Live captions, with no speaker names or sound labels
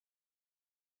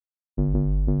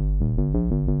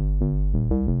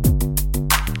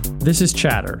This is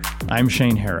Chatter. I'm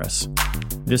Shane Harris.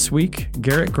 This week,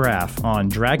 Garrett Graff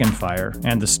on Dragonfire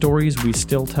and the stories we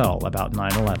still tell about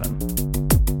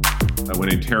 9/11.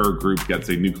 When a terror group gets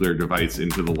a nuclear device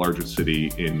into the largest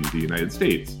city in the United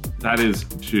States, that is,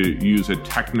 to use a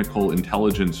technical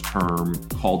intelligence term,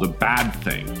 called a bad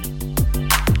thing.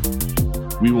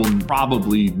 We will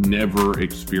probably never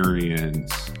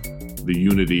experience the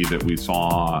unity that we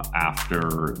saw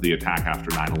after the attack after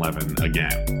 9/11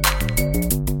 again.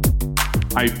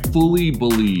 I fully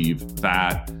believe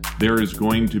that there is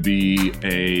going to be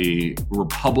a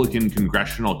Republican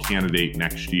congressional candidate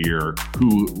next year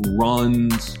who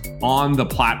runs on the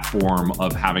platform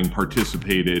of having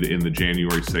participated in the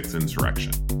January 6th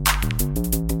insurrection.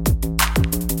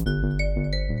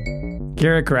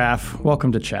 Garrett Graff,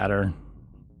 welcome to Chatter.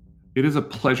 It is a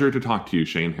pleasure to talk to you,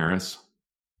 Shane Harris.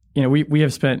 You know, we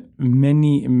have spent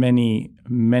many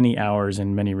hours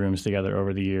in many rooms together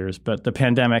over the years, but the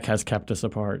pandemic has kept us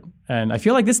apart. And I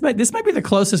feel like this might be the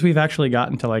closest we've actually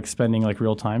gotten to like spending like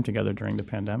real time together during the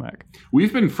pandemic.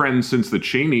 We've been friends since the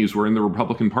Cheneys were in the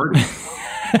Republican Party.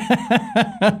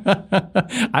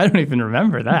 I don't even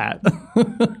remember that.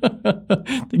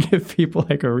 To give people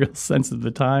like a real sense of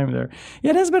the time there. Yeah,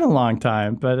 it has been a long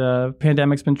time, but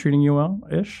pandemic's been treating you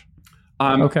well-ish?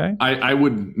 Okay. I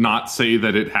would not say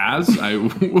that it has. I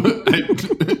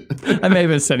may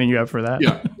have been setting you up for that.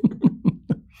 Yeah.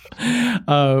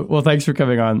 Well, thanks for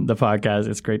coming on the podcast.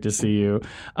 It's great to see you.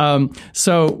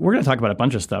 So we're going to talk about a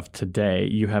bunch of stuff today.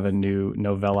 You have a new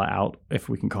novella out, if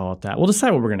we can call it that. We'll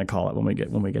decide what we're going to call it when we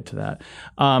get to that.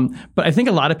 But I think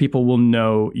a lot of people will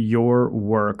know your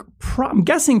work. I'm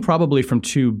guessing probably from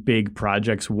two big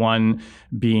projects. One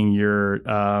being your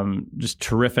just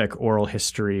terrific oral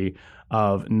history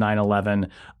of 9/11.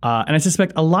 And I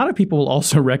suspect a lot of people will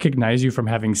also recognize you from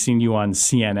having seen you on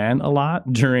CNN a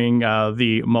lot during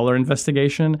the Mueller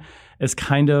investigation as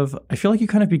kind of, I feel like you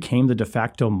kind of became the de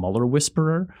facto Mueller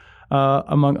whisperer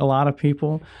among a lot of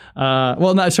people.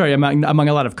 Among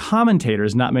a lot of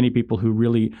commentators, not many people who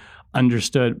really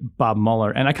understood Bob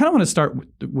Mueller. And I kind of want to start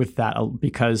with that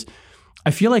because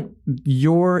I feel like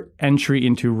your entry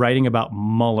into writing about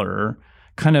Mueller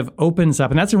kind of opens up,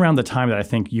 and that's around the time that I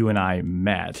think you and I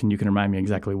met, and you can remind me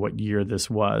exactly what year this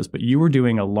was, but you were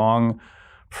doing a long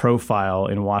profile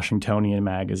in Washingtonian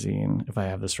magazine, if I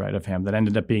have this right, of him, that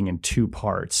ended up being in two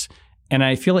parts. And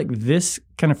I feel like this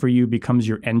kind of for you becomes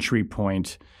your entry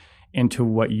point into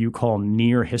what you call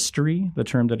near history, the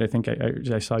term that I think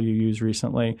I saw you use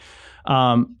recently.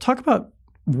 Talk about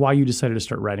why you decided to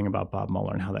start writing about Bob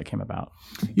Mueller and how that came about.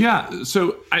 Yeah.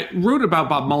 So I wrote about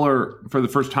Bob Mueller for the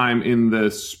first time in the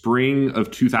spring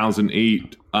of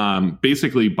 2008,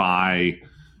 basically by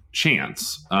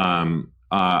chance.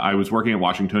 I was working at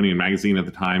Washingtonian Magazine at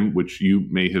the time, which you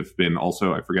may have been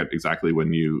also. I forget exactly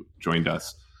when you joined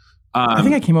us. I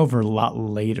think I came over a lot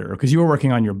later because you were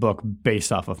working on your book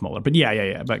based off of Mueller. But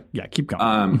yeah. But yeah, keep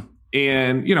going.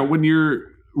 And, you know, when you're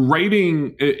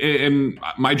writing, and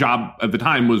my job at the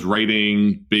time was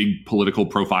writing big political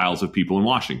profiles of people in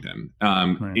Washington.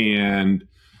 Right. And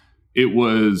this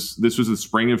was the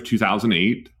spring of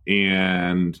 2008.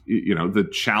 And, you know, the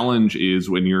challenge is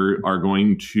when you are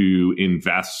going to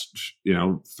invest,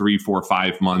 3, 4,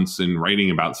 5 months in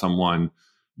writing about someone,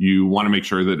 you want to make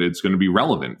sure that it's going to be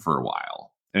relevant for a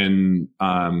while. And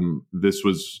this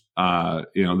was,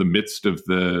 the midst of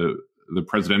the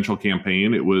presidential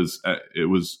campaign. It was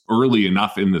early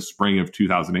enough in the spring of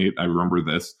 2008. I remember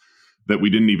this, that we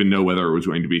didn't even know whether it was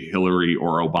going to be Hillary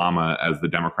or Obama as the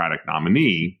Democratic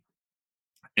nominee.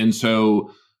 And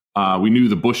so we knew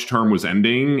the Bush term was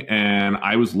ending, and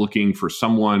I was looking for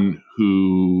someone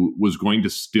who was going to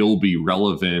still be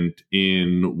relevant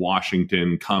in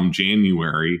Washington come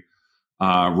January,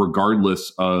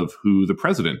 regardless of who the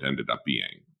president ended up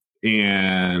being.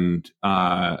 And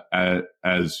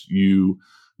as you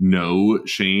know,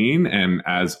 Shane, and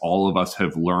as all of us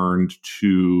have learned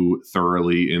too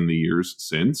thoroughly in the years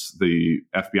since, the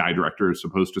FBI director is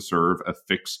supposed to serve a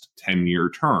fixed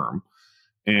 10-year term.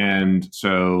 And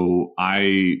so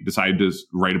I decided to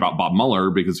write about Bob Mueller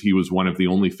because he was one of the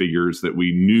only figures that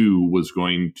we knew was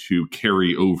going to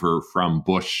carry over from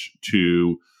Bush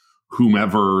to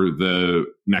whomever the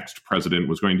next president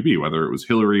was going to be, whether it was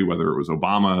Hillary, whether it was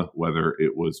Obama, whether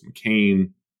it was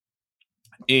McCain.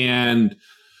 And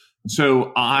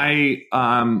so I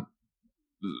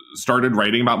started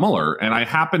writing about Mueller, and I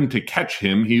happened to catch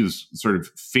him. He's sort of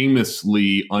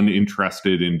famously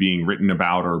uninterested in being written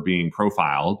about or being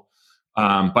profiled.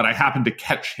 But I happened to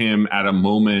catch him at a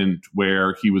moment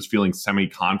where he was feeling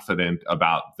semi-confident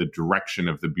about the direction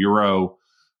of the Bureau.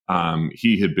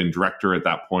 He had been director at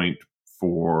that point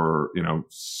for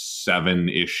 7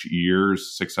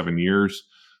 years, 7 years,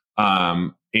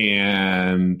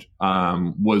 and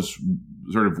was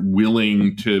sort of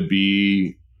willing to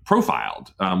be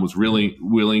profiled, was really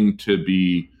willing to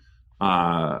be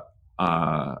followed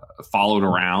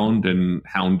around and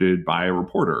hounded by a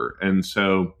reporter. And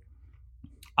so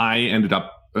I ended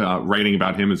up writing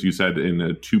about him, as you said, in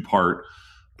a 2-part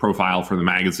profile for the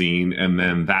magazine. And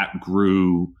then that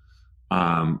grew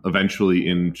eventually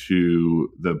into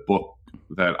the book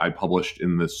that I published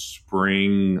in the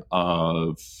spring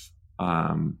of,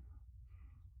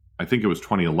 I think it was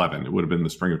 2011. It would have been the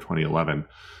spring of 2011.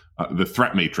 The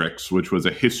Threat Matrix, which was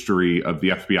a history of the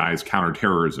FBI's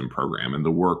counterterrorism program and the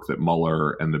work that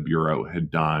Mueller and the Bureau had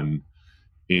done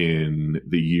in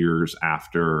the years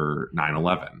after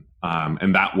 9/11.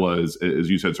 And that was, as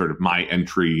you said, sort of my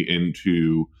entry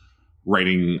into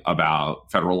writing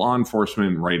about federal law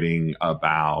enforcement, writing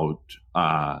about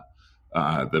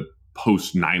the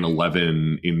post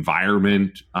 9/11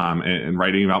 environment, and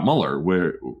writing about Mueller,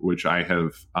 which I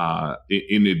have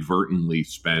inadvertently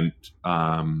spent,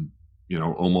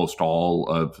 almost all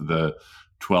of the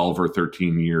 12 or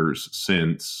 13 years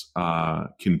since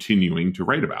continuing to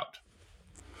write about.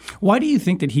 Why do you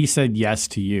think that he said yes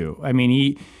to you? I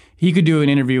mean, he could do an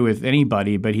interview with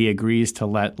anybody, but he agrees to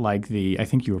let I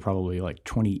think you were probably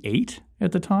 28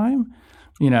 at the time,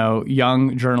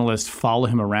 young journalists follow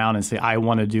him around and say, I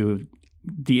want to do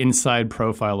the inside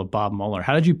profile of Bob Mueller.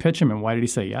 How did you pitch him and why did he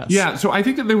say yes? Yeah, so I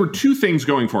think that there were 2 things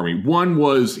going for me. One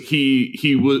was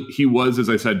he was, as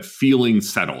I said, feeling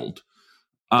settled.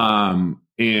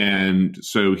 And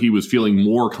so he was feeling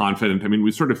more confident. I mean, we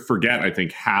sort of forget, I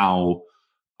think, how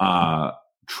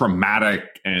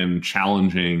traumatic and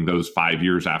challenging those 5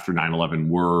 years after 9/11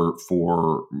 were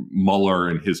for Mueller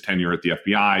and his tenure at the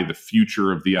FBI, the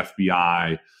future of the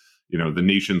FBI, the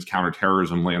nation's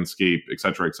counterterrorism landscape, et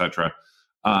cetera, et cetera.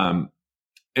 But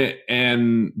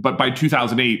by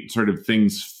 2008, sort of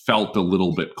things felt a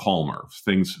little bit calmer.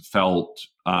 Things felt,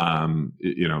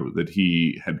 that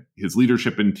he had his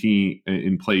leadership in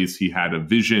place. He had a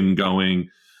vision going.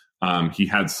 He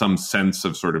had some sense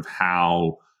of sort of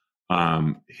how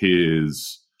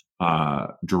his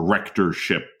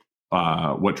directorship,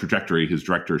 what trajectory his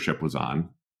directorship was on.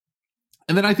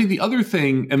 And then I think the other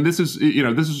thing, and this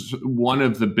is one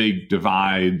of the big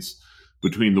divides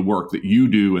between the work that you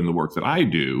do and the work that I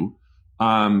do,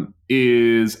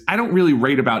 is I don't really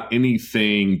write about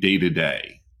anything day to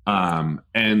day.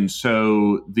 And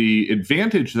so the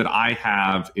advantage that I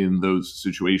have in those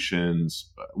situations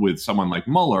with someone like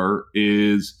Mueller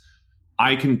is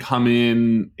I can come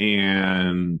in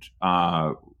and,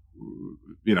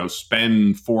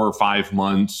 spend 4 or 5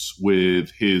 months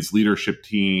with his leadership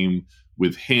team,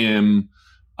 with him.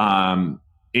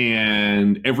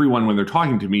 And everyone, when they're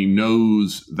talking to me,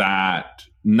 knows that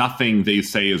nothing they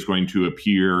say is going to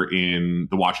appear in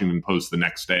the Washington Post the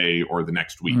next day or the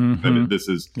next week. That this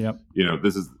is,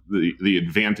 this is the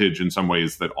advantage in some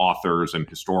ways that authors and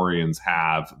historians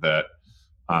have that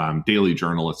daily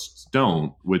journalists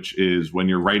don't, which is when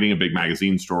you're writing a big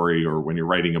magazine story or when you're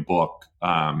writing a book,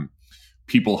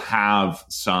 people have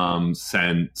some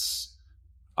sense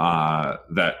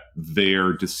that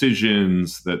their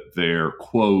decisions, that their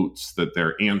quotes, that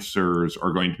their answers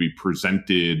are going to be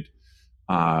presented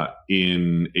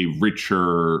in a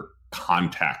richer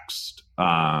context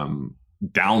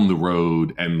down the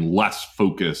road and less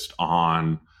focused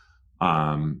on,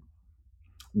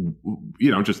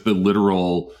 just the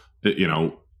literal,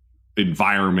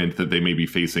 environment that they may be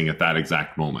facing at that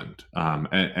exact moment.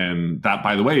 And that,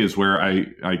 by the way, is where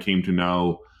I came to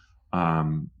know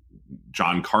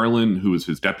John Carlin, who was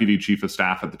his deputy chief of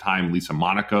staff at the time, Lisa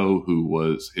Monaco, who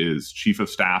was his chief of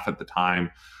staff at the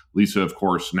time. Lisa, of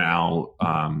course, now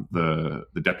the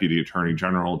deputy attorney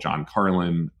general, John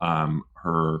Carlin,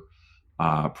 her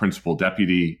principal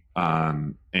deputy,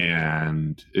 and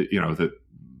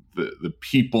the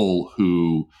people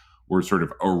who were sort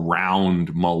of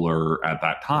around Mueller at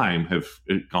that time have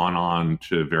gone on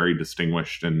to very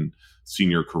distinguished and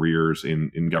senior careers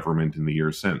in government in the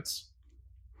years since.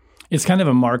 It's kind of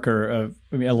a marker of,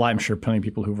 I'm sure plenty of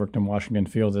people who've worked in Washington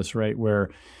feel this, right? Where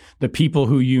the people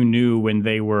who you knew when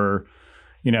they were,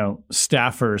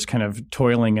 staffers kind of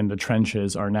toiling in the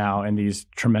trenches are now in these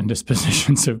tremendous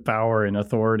positions of power and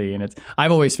authority. And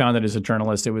I've always found that as a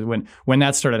journalist, it was when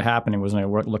that started happening was when I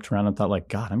looked around and thought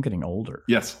God, I'm getting older.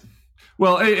 Yes.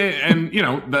 Well, and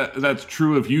that's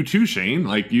true of you too, Shane.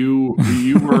 Like you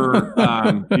were,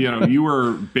 you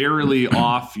were barely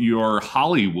off your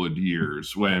Hollywood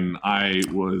years when I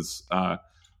was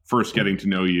first getting to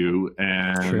know you,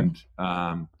 and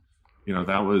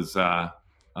that was,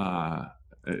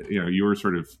 you were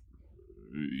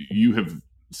you have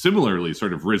similarly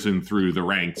sort of risen through the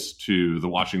ranks to the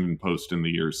Washington Post in the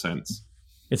years since.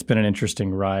 It's been an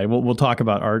interesting ride. We'll talk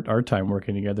about our time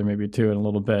working together maybe too in a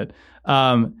little bit.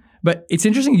 But it's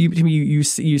interesting you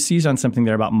seized on something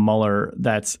there about Mueller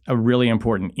that's a really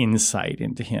important insight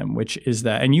into him, which is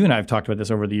that, and you and I have talked about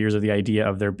this over the years, of the idea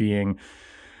of there being,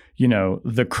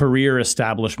 the career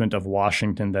establishment of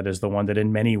Washington that is the one that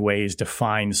in many ways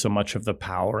defines so much of the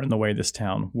power and the way this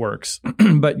town works.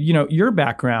 But, your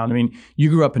background, you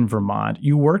grew up in Vermont.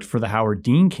 You worked for the Howard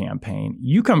Dean campaign.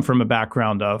 You come from a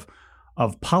background of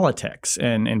politics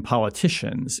and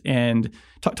politicians. And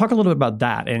talk a little bit about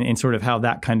that and sort of how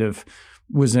that kind of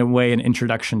was in a way an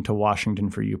introduction to Washington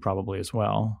for you probably as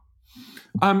well.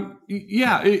 One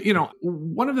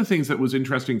of the things that was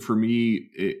interesting for me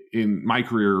in my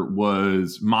career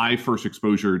was my first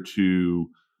exposure to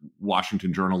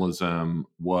Washington journalism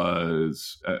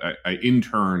was I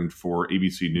interned for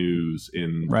ABC News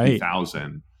in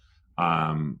 2000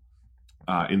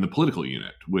 in the political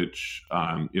unit, which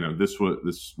this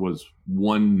was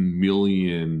 1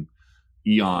 million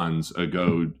eons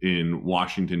ago in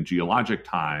Washington geologic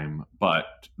time,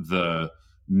 but the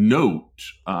note,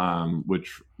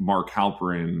 which Mark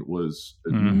Halperin was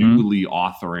newly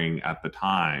authoring at the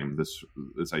time, this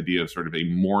idea of sort of a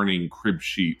morning crib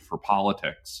sheet for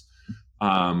politics,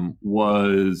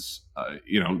 was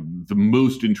the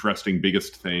most interesting,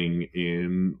 biggest thing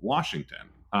in Washington.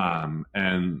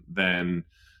 And then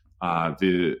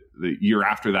the year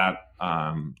after that,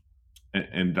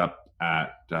 ended up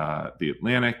at the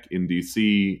Atlantic in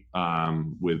DC,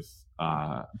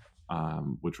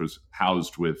 which was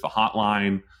housed with the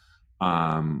Hotline,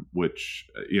 which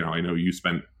I know you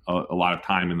spent a lot of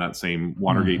time in that same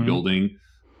Watergate building,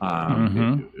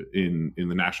 in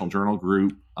the National Journal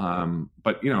group.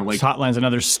 But Hotline's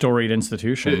another storied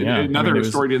institution. Another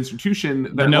storied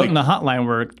institution. The Note and the Hotline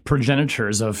were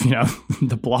progenitors of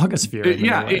the blogosphere.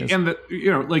 And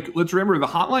let's remember the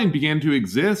Hotline began to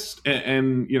exist,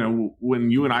 and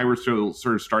when you and I were still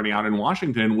sort of starting out in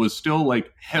Washington, was still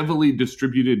heavily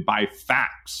distributed by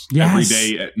fax every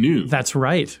day at noon. That's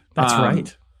right. That's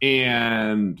right.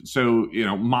 And so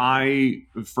my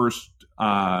first.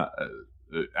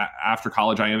 After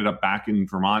college, I ended up back in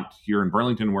Vermont here in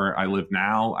Burlington, where I live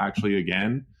now, actually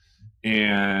again,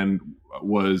 and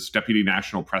was deputy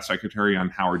national press secretary on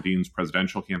Howard Dean's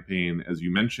presidential campaign, as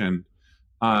you mentioned.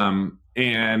 And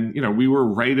we were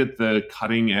right at the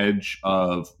cutting edge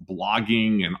of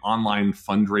blogging and online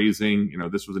fundraising.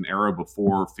 This was an era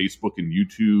before Facebook and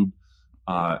YouTube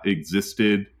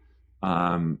existed.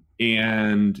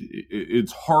 And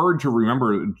it's hard to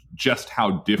remember just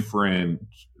how different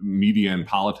media and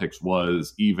politics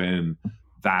was even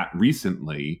that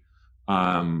recently.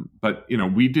 But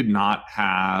we did not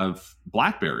have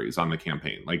BlackBerries on the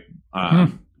campaign.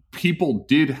 People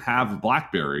did have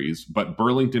BlackBerries, but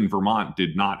Burlington, Vermont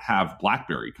did not have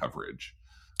BlackBerry coverage.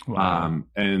 Wow.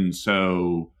 And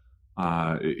so,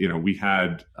 we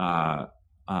had,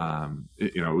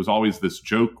 it was always this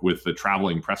joke with the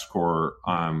traveling press corps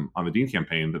on the Dean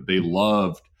campaign that they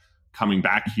loved coming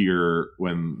back here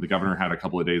when the governor had a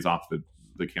couple of days off the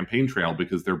campaign trail,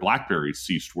 because their BlackBerries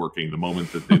ceased working the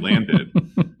moment that they landed.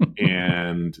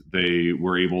 And they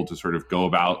were able to sort of go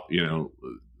about,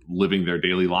 living their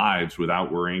daily lives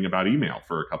without worrying about email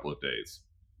for a couple of days.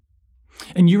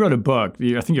 And you wrote a book.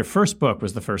 I think your first book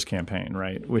was The First Campaign,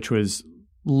 right? Which was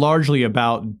largely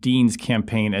about Dean's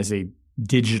campaign as a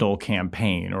digital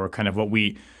campaign, or kind of what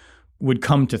we would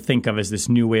come to think of as this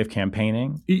new way of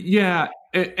campaigning. Yeah.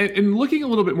 And looking a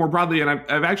little bit more broadly, and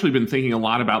I've actually been thinking a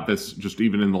lot about this just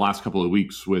even in the last couple of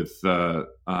weeks with the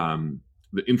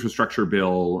infrastructure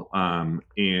bill and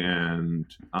even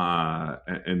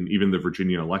the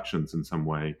Virginia elections in some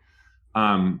way.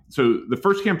 So The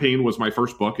First Campaign was my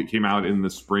first book. It came out in the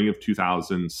spring of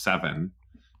 2007.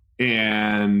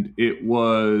 And it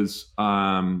was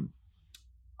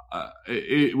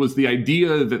the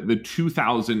idea that the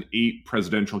 2008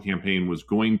 presidential campaign was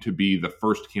going to be the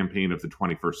first campaign of the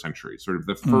 21st century, sort of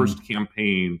the first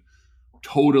campaign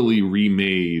totally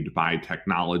remade by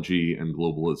technology and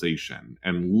globalization,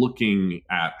 and looking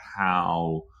at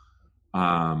how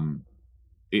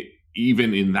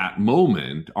even in that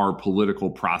moment, our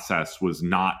political process was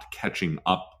not catching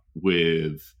up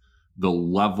with the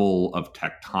level of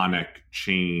tectonic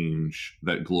change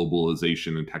that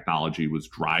globalization and technology was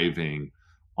driving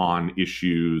on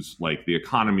issues like the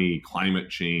economy, climate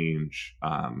change,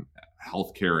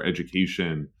 healthcare,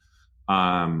 education.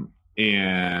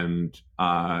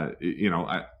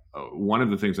 one of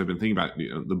the things I've been thinking about,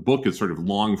 the book is sort of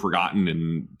long forgotten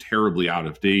and terribly out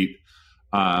of date.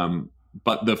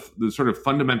 But the sort of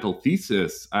fundamental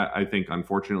thesis, I think,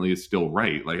 unfortunately, is still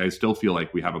right. Like, I still feel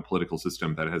like we have a political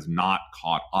system that has not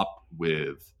caught up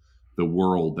with the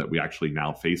world that we actually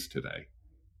now face today.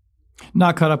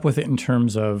 Not caught up with it in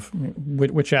terms of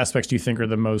which aspects do you think are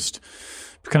the most,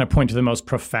 kind of point to the most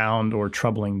profound or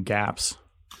troubling gaps?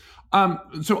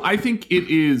 So I think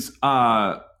it is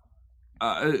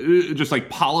just like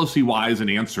policy-wise and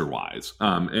answer-wise.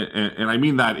 And I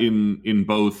mean that in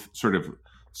both sort of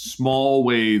small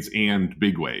ways and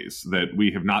big ways, that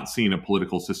we have not seen a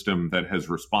political system that has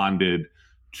responded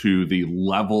to the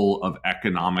level of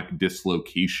economic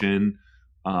dislocation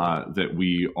that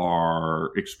we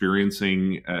are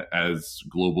experiencing as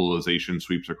globalization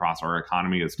sweeps across our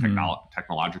economy, as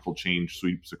technological change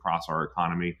sweeps across our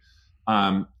economy.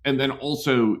 And then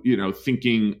also,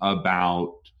 thinking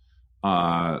about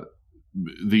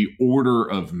the order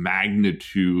of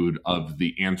magnitude of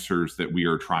the answers that we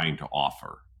are trying to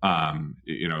offer.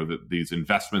 These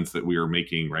investments that we are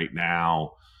making right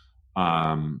now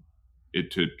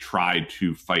to try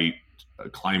to fight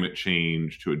climate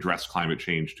change, to address climate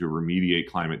change, to remediate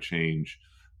climate change.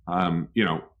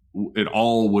 It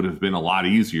all would have been a lot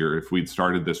easier if we'd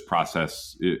started this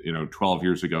process, 12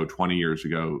 years ago, 20 years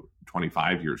ago,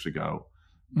 25 years ago.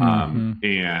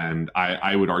 And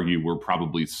I would argue we're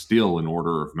probably still an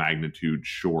order of magnitude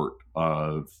short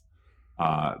of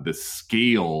the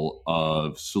scale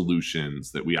of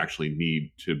solutions that we actually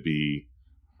need to be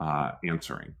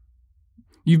answering.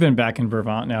 You've been back in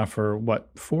Vermont now for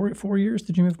what, 4 years?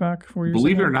 Did you move back 4 years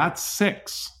Believe ago? it or not,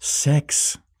 6.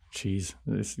 6. Jeez.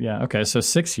 Yeah. Okay. So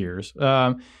 6 years.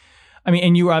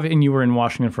 And you were in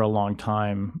Washington for a long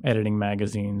time, editing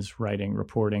magazines, writing,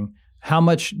 reporting. How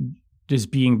much does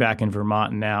being back in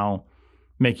Vermont now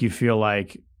make you feel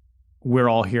like we're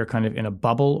all here kind of in a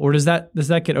bubble, or does that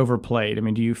get overplayed? I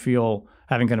mean, do you feel,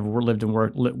 having kind of lived and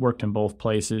worked in both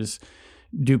places,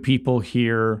 do people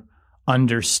here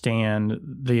understand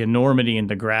the enormity and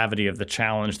the gravity of the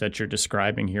challenge that you're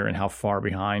describing here, and how far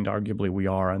behind arguably we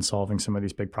are on solving some of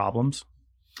these big problems?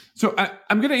 So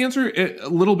I'm going to answer it a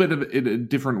little bit of in a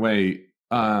different way,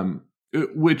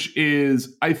 which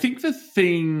is, I think the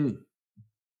thing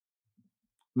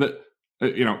that,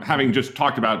 having just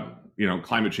talked about,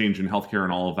 climate change and healthcare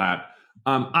and all of that,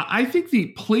 I think the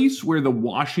place where the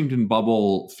Washington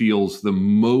bubble feels the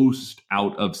most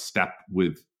out of step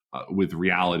with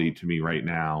reality to me right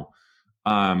now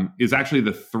is actually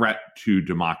the threat to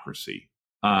democracy.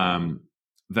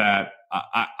 That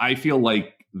I feel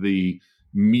like the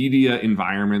media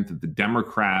environment, that the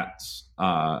Democrats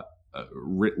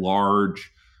writ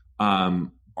large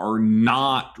are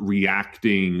not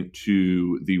reacting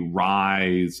to the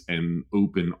rise and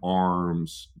open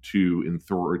arms to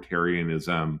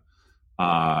authoritarianism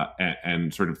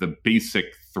and sort of the basic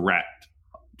threat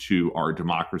to our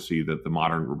democracy that the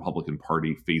modern Republican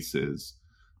Party faces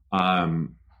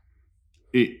in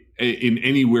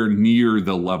anywhere near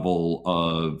the level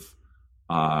of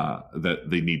that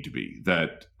they need to be.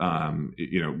 That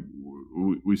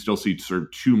we still see sort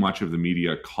of too much of the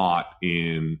media caught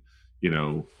in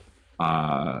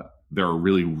there are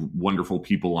really wonderful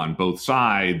people on both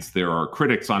sides. There are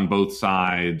critics on both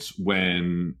sides.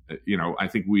 When I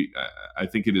think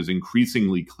it is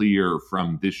increasingly clear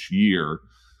from this year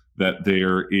that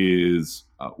there is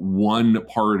one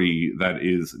party that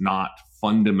is not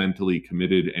fundamentally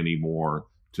committed anymore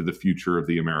to the future of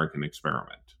the American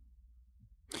experiment.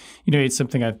 It's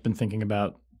something I've been thinking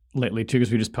about lately too,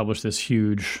 because we just published this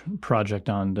huge project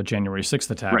on the January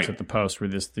 6th attacks at the Post, where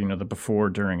this, the before,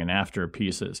 during, and after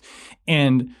pieces.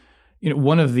 And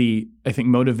one of the, I think,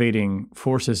 motivating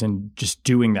forces in just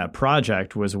doing that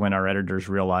project was when our editors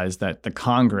realized that the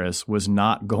Congress was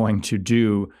not going to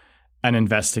do an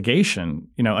investigation,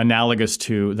 analogous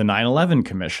to the 9/11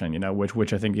 Commission,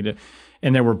 which I think you did.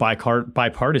 And there were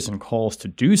bipartisan calls to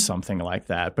do something like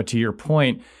that. But to your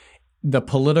point, the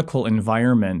political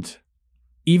environment,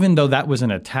 even though that was an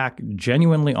attack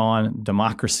genuinely on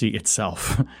democracy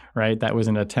itself, right? That was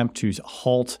an attempt to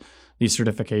halt the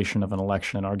certification of an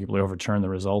election and arguably overturn the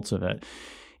results of it.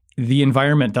 The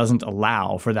environment doesn't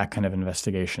allow for that kind of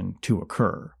investigation to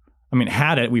occur. I mean,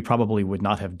 had it, we probably would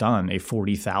not have done a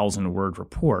 40,000 word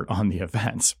report on the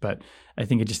events. But I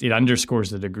think it underscores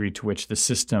the degree to which the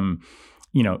system,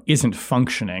 isn't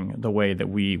functioning the way that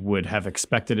we would have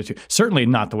expected it to. Certainly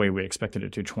not the way we expected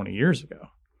it to 20 years ago.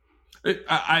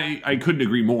 I couldn't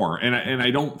agree more. And I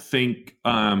don't think,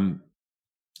 this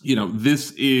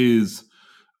is,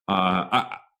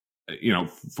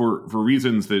 for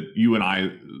reasons that you and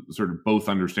I sort of both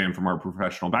understand from our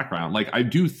professional background, like I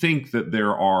do think that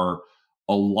there are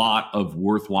a lot of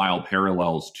worthwhile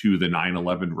parallels to the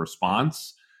 9/11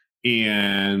 response.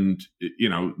 And,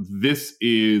 this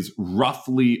is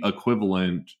roughly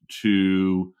equivalent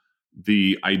to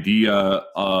the idea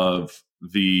of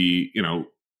the,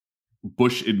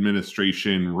 Bush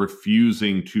administration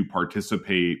refusing to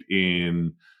participate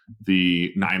in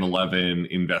the 9/11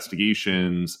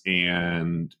 investigations,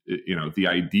 and the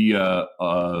idea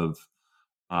of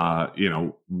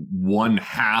one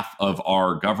half of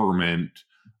our government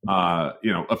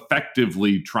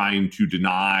effectively trying to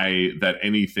deny that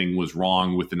anything was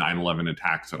wrong with the 9/11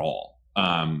 attacks at all.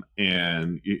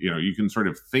 And you can sort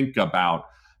of think about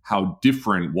how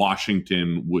different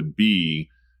Washington would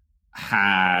be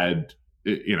had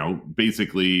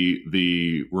basically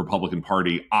the Republican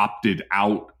Party opted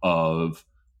out of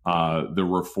the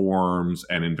reforms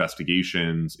and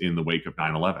investigations in the wake of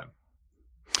 9/11.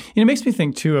 It makes me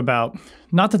think, too, about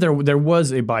not that there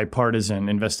was a bipartisan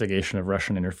investigation of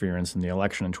Russian interference in the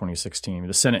election in 2016.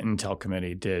 The Senate Intel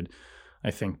Committee did,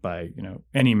 I think, by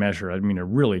any measure, a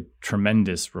really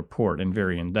tremendous report and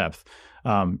very in-depth.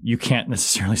 You can't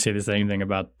necessarily say this anything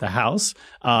about the House,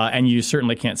 and you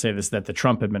certainly can't say this that the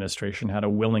Trump administration had a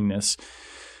willingness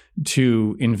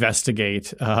to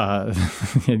investigate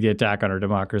the attack on our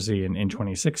democracy in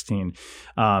 2016.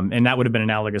 And that would have been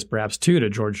analogous perhaps too to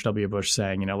George W. Bush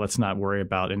saying, let's not worry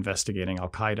about investigating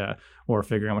Al-Qaeda or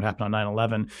figuring out what happened on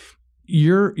 9/11.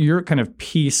 Your kind of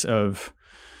piece of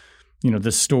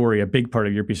the story, a big part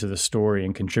of your piece of the story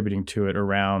and contributing to it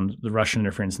around the Russian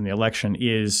interference in the election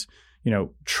is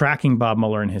tracking Bob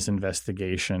Mueller and his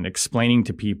investigation, explaining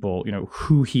to people,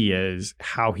 who he is,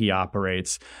 how he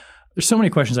operates. There's so many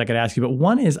questions I could ask you, but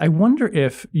one is, I wonder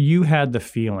if you had the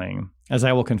feeling, as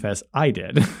I will confess, I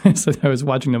did, so I was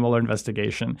watching the Mueller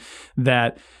investigation,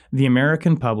 that the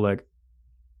American public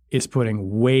is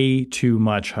putting way too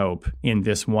much hope in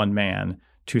this one man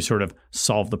to sort of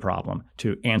solve the problem,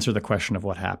 to answer the question of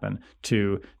what happened,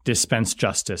 to dispense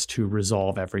justice, to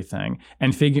resolve everything,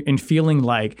 and feeling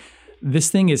like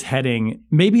this thing is heading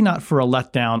maybe not for a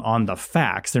letdown on the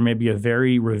facts. There may be a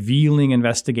very revealing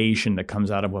investigation that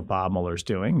comes out of what Bob Mueller's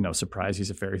doing. No surprise,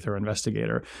 he's a very thorough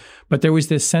investigator. But there was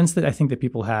this sense that I think that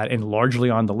people had, and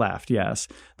largely on the left, yes,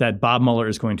 that Bob Mueller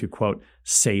is going to, quote,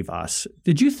 save us.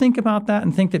 Did you think about that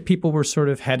and think that people were sort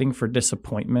of heading for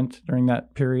disappointment during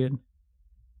that period?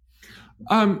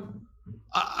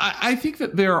 I think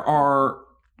that there are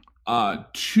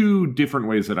two different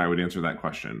ways that I would answer that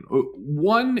question.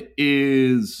 One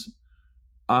is,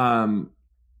 I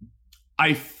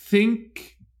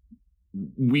think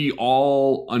we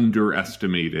all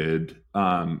underestimated,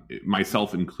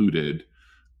 myself included,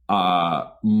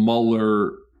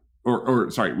 Mueller,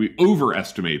 we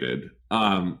overestimated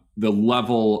the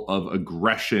level of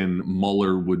aggression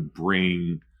Mueller would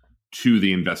bring to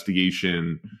the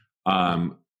investigation,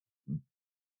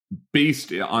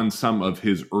 based on some of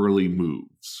his early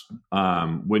moves.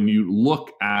 When you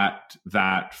look at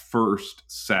that first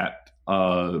set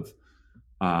of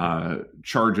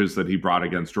charges that he brought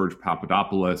against George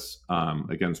Papadopoulos,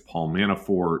 against Paul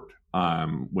Manafort,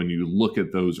 when you look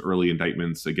at those early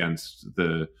indictments against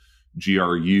the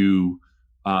GRU,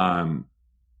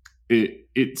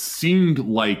 it seemed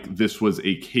like this was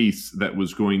a case that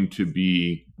was going to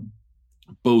be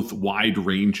both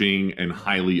wide-ranging and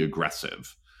highly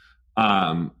aggressive.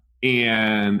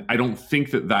 And I don't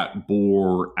think that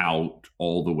bore out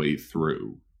all the way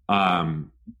through.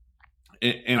 And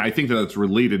I think that's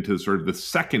related to sort of the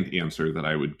second answer that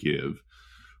I would give,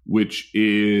 which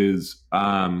is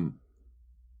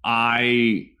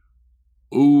I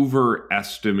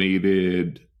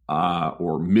overestimated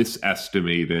or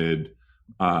misestimated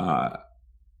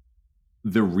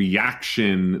the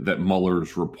reaction that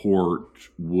Mueller's report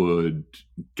would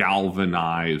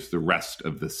galvanize the rest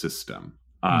of the system.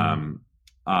 And,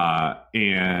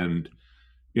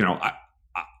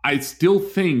 I still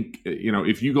think,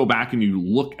 if you go back and you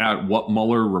look at what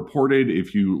Mueller reported,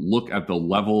 if you look at the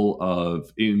level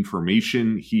of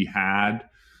information he had,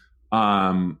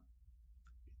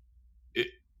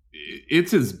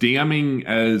 it's as damning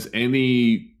as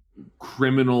any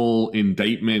criminal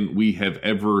indictment we have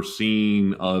ever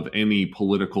seen of any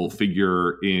political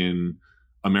figure in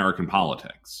American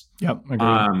politics. Yep,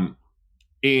 agreed.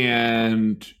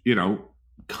 And,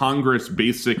 Congress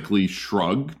basically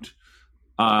shrugged.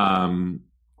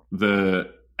 The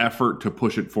effort to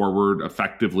push it forward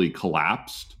effectively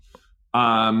collapsed.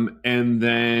 And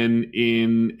then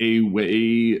in a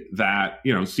way that,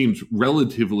 seems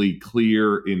relatively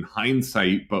clear in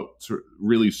hindsight, but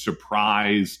really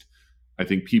surprised I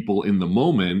think, people in the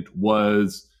moment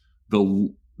was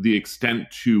the extent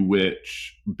to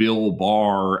which Bill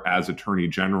Barr, as Attorney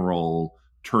General,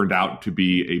 turned out to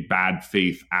be a bad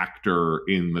faith actor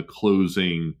in the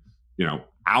closing,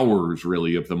 hours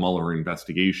really of the Mueller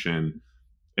investigation,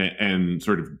 and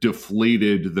sort of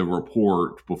deflated the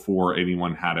report before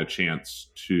anyone had a chance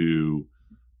to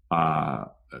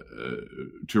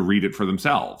read it for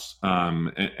themselves.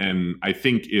 And I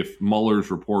think if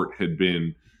Mueller's report had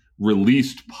been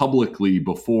released publicly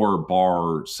before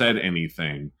Barr said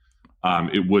anything,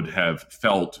 it would have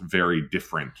felt very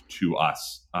different to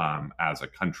us as a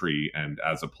country and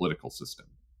as a political system.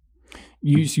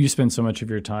 You spend so much of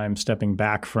your time stepping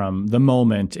back from the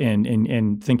moment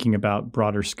and thinking about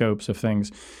broader scopes of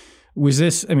things. Was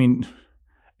this,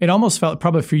 it almost felt,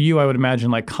 probably for you, I would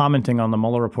imagine, like commenting on the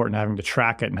Mueller report and having to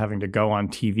track it and having to go on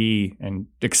TV and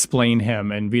explain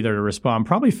him and be there to respond,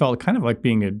 probably felt kind of like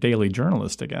being a daily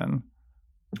journalist again.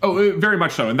 Oh, very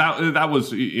much so. And that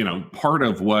was, part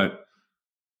of what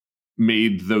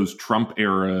made those Trump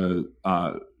era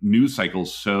news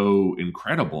cycles so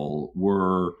incredible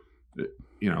were,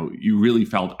 you really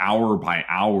felt hour by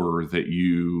hour that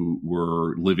you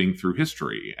were living through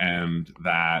history, and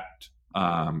that,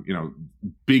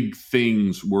 big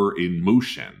things were in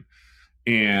motion,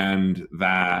 and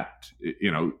that,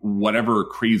 whatever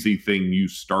crazy thing you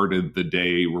started the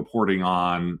day reporting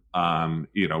on,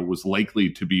 was likely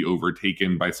to be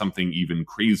overtaken by something even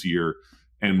crazier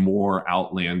and more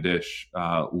outlandish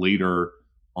later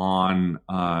on,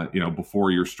 before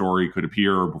your story could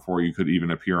appear or before you could even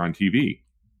appear on TV.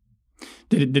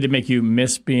 Did it make you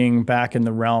miss being back in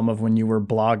the realm of when you were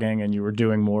blogging and you were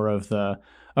doing more of the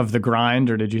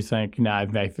grind, or did you think, I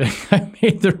made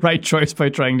the right choice by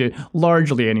trying to,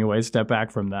 largely anyway, step back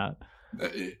from that?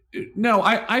 No,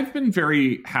 I've been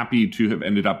very happy to have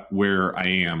ended up where I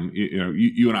am.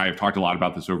 You and I have talked a lot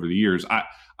about this over the years.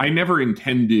 I never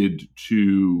intended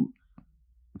to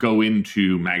go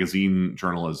into magazine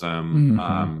journalism.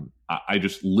 Mm-hmm. I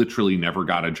just literally never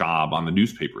got a job on the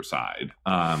newspaper side,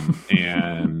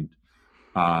 and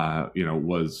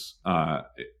was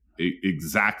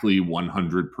exactly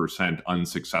 100%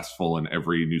 unsuccessful in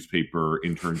every nursepaper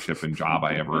internship and job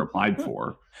I ever applied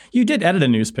for. You did edit a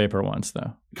newspaper once,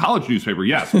 though. College newspaper,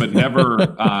 yes, but never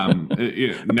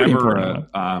never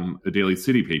a daily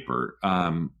city paper.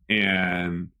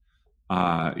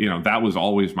 That was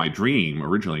always my dream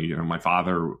originally. My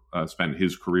father spent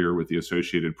his career with the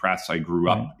Associated Press. I grew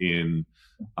up in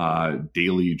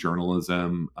daily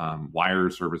journalism, wire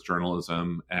service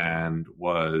journalism, and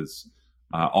was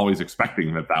always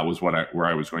expecting that was where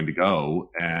I was going to go.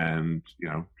 And,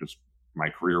 just my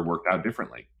career worked out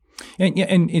differently.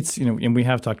 And it's, and we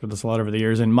have talked about this a lot over the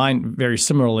years, and mine very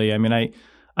similarly.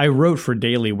 I wrote for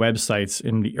daily websites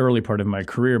in the early part of my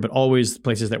career, but always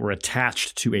places that were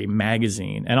attached to a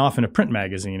magazine, and often a print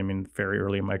magazine. Very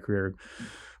early in my career,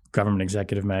 Government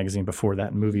Executive Magazine, before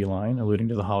that Movie Line, alluding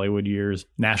to the Hollywood years,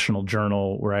 National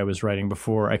Journal, where I was writing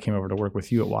before I came over to work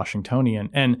with you at Washingtonian.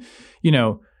 And,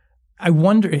 I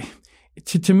wonder,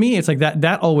 to me, it's like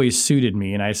that always suited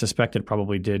me, and I suspect it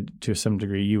probably did to some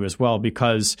degree you as well,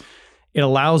 because it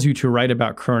allows you to write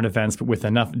about current events, but with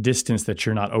enough distance that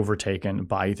you're not overtaken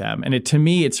by them. And to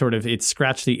me, it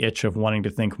scratched the itch of wanting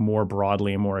to think more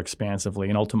broadly and more expansively,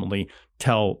 and ultimately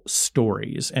tell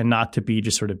stories, and not to be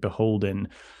just sort of beholden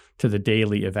to the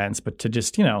daily events, but to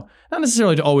just, not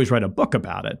necessarily to always write a book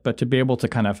about it, but to be able to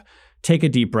kind of take a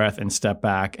deep breath and step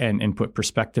back and put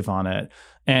perspective on it.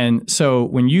 And so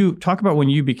when you talk about when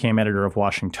you became editor of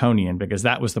Washingtonian, because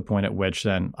that was the point at which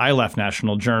then I left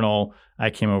National Journal,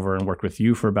 I came over and worked with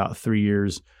you for about 3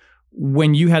 years.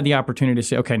 When you had the opportunity to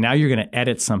say, okay, now you're going to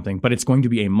edit something, but it's going to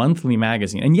be a monthly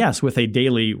magazine. And yes, with a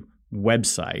daily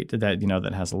website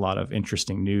that has a lot of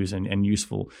interesting news and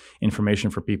useful information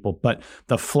for people. But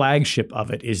the flagship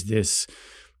of it is this,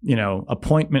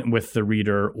 appointment with the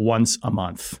reader once a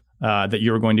month that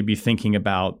you're going to be thinking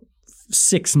about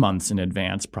 6 months in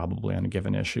advance, probably, on a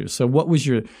given issue. So what was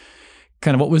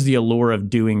the allure of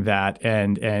doing that?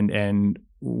 And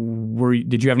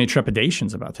did you have any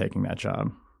trepidations about taking that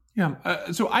job?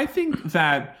 Yeah. So I think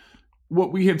that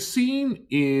what we have seen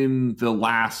in the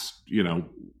last,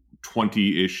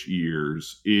 20-ish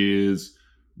years is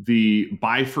the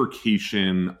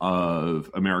bifurcation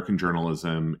of American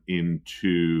journalism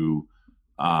into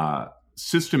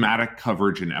systematic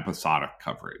coverage and episodic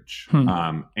coverage.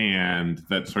 And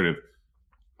that sort of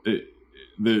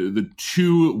the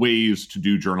two ways to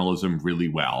do journalism really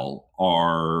well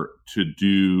are to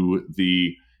do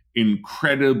the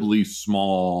incredibly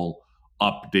small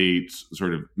updates,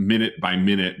 sort of minute by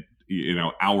minute,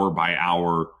 hour by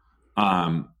hour,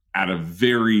 at a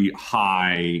very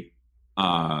high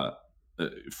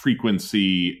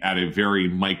frequency at a very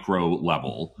micro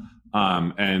level.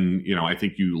 And, I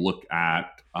think you look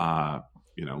at,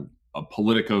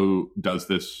 Politico does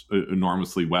this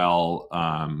enormously well.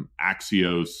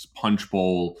 Axios,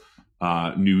 Punchbowl,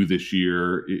 new this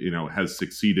year, has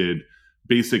succeeded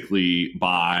basically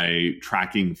by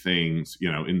tracking things,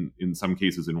 in some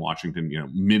cases in Washington,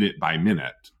 minute by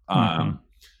minute.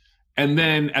 And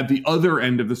then at the other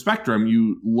end of the spectrum,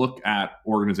 you look at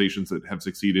organizations that have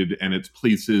succeeded, and it's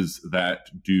places that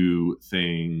do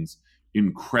things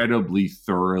incredibly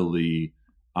thoroughly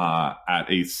at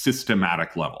a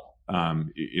systematic level.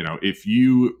 If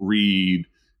you read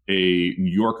a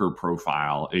New Yorker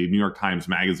profile, a New York Times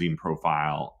Magazine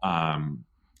profile,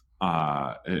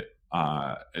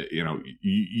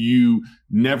 you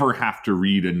never have to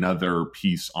read another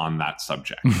piece on that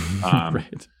subject.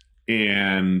 Right.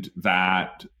 And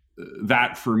that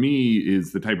for me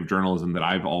is the type of journalism that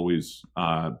I've always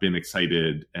been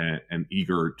excited and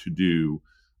eager to do.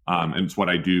 And it's what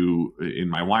I do in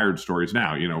my Wired stories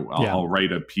now. I'll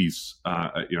write a piece.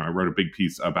 I wrote a big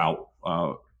piece about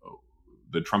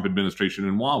the Trump administration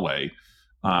and Huawei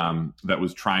that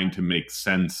was trying to make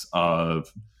sense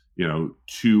of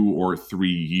 2 or 3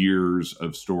 years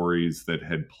of stories that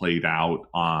had played out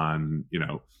on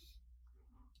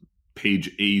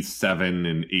page A7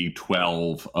 and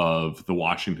A12 of the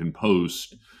Washington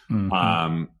Post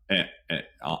on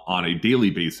a daily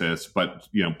basis, but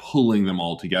pulling them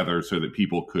all together so that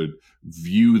people could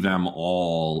view them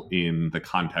all in the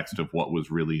context of what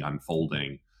was really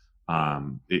unfolding.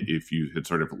 If you had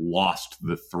sort of lost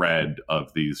the thread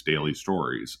of these daily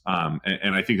stories,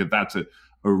 and I think that that's a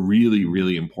really,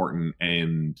 really important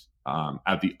end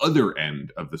at the other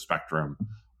end of the spectrum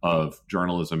of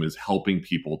journalism, is helping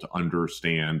people to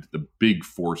understand the big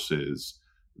forces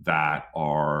that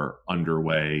are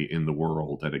underway in the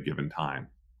world at a given time.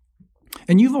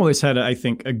 And you've always had, I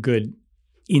think, a good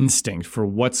instinct for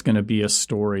what's going to be a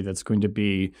story that's going to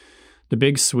be the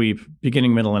big sweep,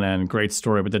 beginning, middle, and end, great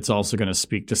story, but that's also going to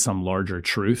speak to some larger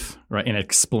truth, right, and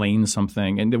explain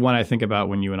something. And the one I think about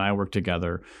when you and I worked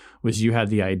together was you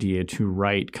had the idea to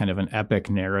write kind of an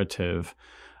epic narrative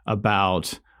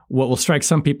about what will strike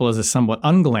some people as a somewhat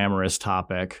unglamorous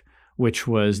topic, which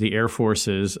was the Air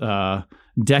Force's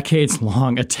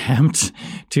decades-long attempt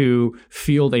to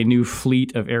field a new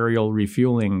fleet of aerial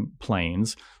refueling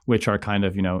planes, which are kind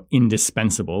of,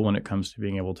 indispensable when it comes to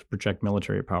being able to project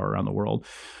military power around the world.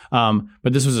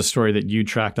 But this was a story that you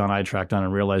tracked on, I tracked on,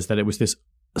 and realized that it was this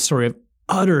story of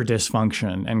utter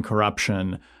dysfunction and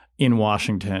corruption in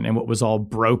Washington and what was all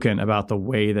broken about the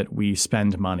way that we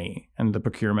spend money and the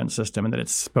procurement system, and that it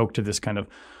spoke to this kind of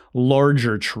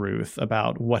larger truth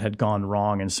about what had gone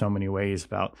wrong in so many ways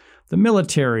about the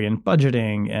military and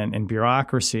budgeting and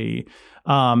bureaucracy.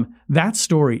 That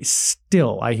story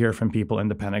still, I hear from people in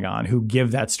the Pentagon who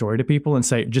give that story to people and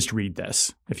say, just read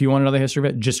this. If you want to know the history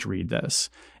of it, just read this.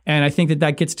 And I think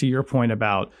that gets to your point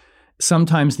about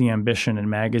sometimes the ambition in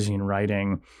magazine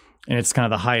writing, and it's kind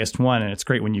of the highest one, and it's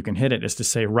great when you can hit it, is to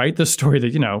say, write the story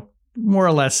that, more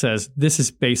or less says, this is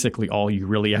basically all you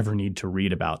really ever need to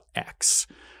read about X,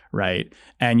 right?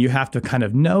 And you have to kind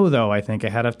of know, though, I think,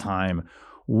 ahead of time,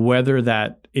 whether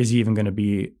that is even going to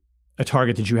be a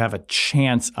target that you have a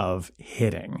chance of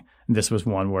hitting. And this was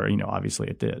one where, obviously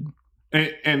it did.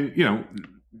 And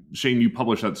Shane, you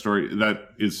published that story that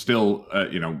is still,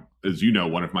 as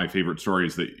one of my favorite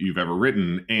stories that you've ever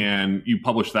written. And you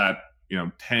published that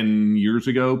 10 years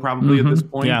ago, probably at this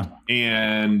point. Yeah.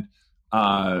 And,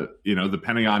 the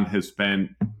Pentagon has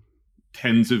spent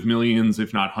tens of millions,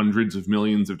 if not hundreds of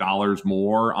millions of dollars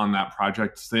more on that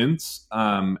project since.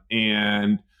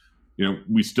 And,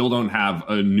 we still don't have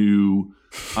a new,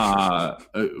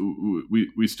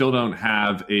 we still don't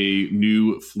have a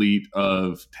new fleet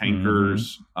of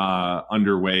tankers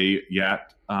underway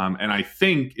yet. And I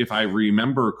think, if I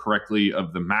remember correctly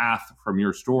of the math from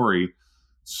your story,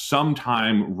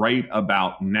 sometime right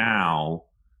about now,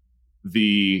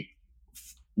 the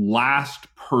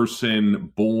last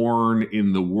person born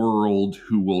in the world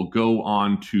who will go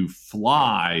on to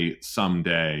fly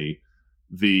someday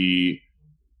the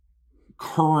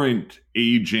current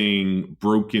aging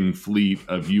broken fleet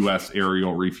of U.S.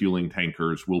 aerial refueling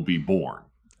tankers will be born.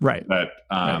 Right. That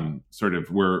sort of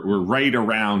we're right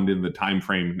around in the time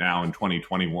frame now in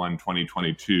 2021,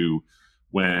 2022,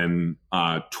 when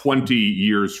 20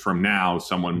 years from now,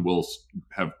 someone will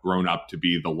have grown up to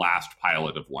be the last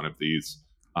pilot of one of these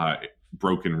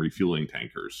broken refueling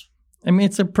tankers. I mean,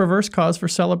 it's a perverse cause for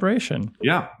celebration.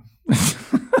 Yeah.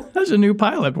 There's a new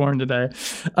pilot born today.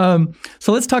 So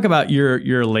let's talk about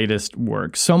your latest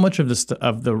work. So much of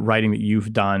the writing that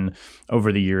you've done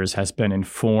over the years has been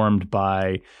informed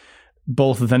by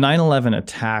both the 9/11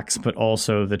 attacks, but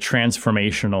also the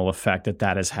transformational effect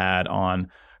that has had on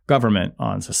government,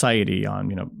 on society,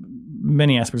 on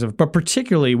many aspects of it, but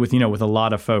particularly with a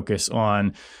lot of focus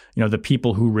on the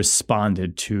people who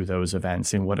responded to those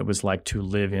events and what it was like to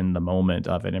live in the moment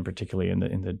of it, and particularly in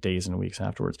the days and weeks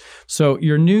afterwards. So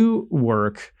your new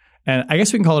work, and I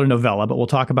guess we can call it a novella, but we'll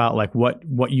talk about like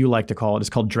what you like to call it.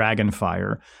 It's called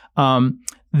Dragonfire.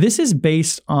 This is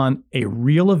based on a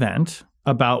real event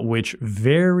about which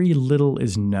very little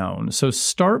is known. So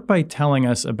start by telling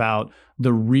us about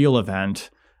the real event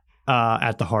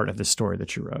at the heart of the story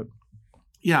that you wrote.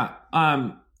 Yeah.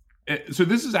 So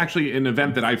this is actually an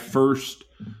event that I first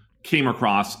came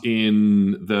across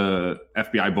in the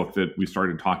FBI book that we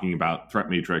started talking about, Threat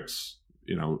Matrix,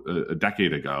 a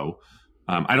decade ago.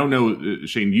 I don't know,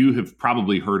 Shane, you have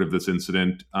probably heard of this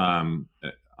incident.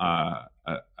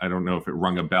 I don't know if it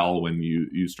rung a bell when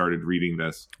you started reading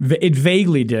this. It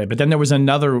vaguely did, but then there was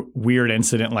another weird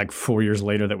incident like 4 years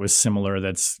later that was similar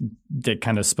that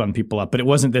kind of spun people up. But it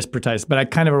wasn't this precise. But I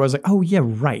kind of was like, oh, yeah,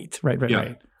 right.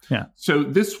 Yeah. So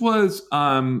this was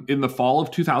in the fall of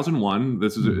 2001.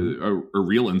 This is a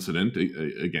real incident,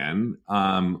 again,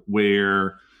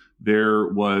 where there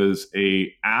was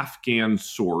a Afghan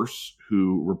source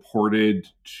who reported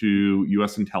to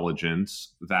U.S.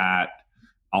 intelligence that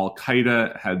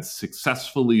Al-Qaeda had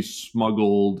successfully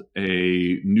smuggled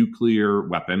a nuclear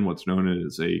weapon, what's known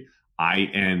as a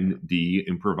IND,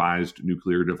 improvised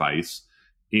nuclear device,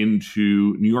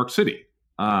 into New York City.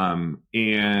 That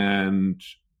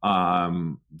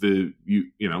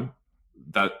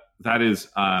is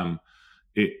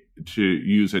to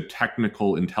use a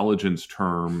technical intelligence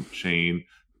term, Shane,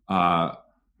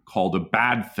 called a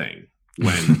bad thing.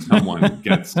 When someone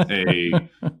gets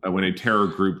when a terror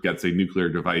group gets a nuclear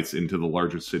device into the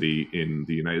largest city in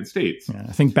the United States. Yeah,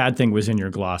 I think bad thing was in your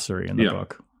glossary in the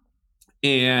book.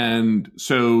 And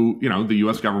so, the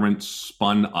U.S. government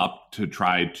spun up to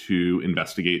try to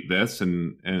investigate this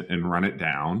and run it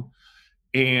down.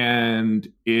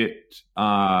 And it's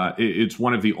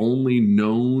one of the only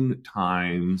known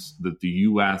times that the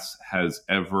U.S. has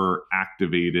ever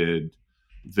activated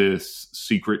this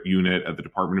secret unit at the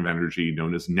Department of Energy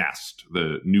known as NEST,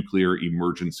 the Nuclear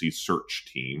Emergency Search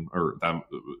Team, or that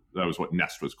was what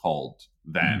NEST was called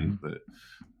then.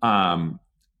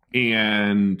 Mm-hmm.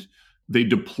 And they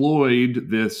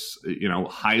deployed this,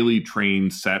 highly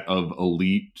trained set of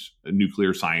elite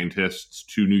nuclear scientists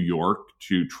to New York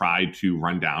to try to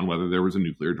run down whether there was a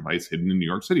nuclear device hidden in New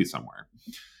York City somewhere.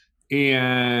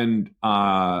 And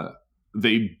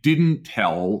they didn't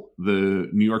tell the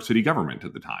New York City government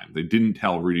at the time. They didn't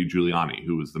tell Rudy Giuliani,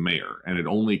 who was the mayor. And it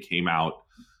only came out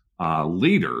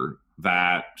later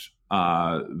that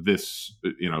this,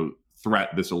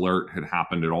 threat, this alert had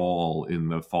happened at all in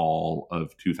the fall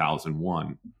of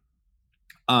 2001.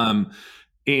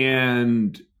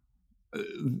 And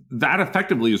that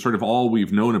effectively is sort of all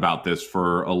we've known about this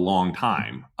for a long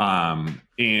time.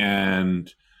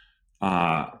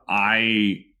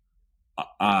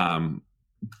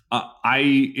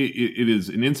 It is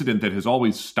an incident that has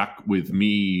always stuck with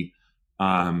me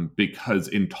because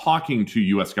in talking to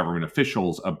U.S. government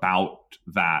officials about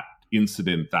that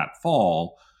incident that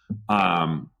fall,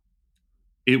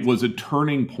 it was a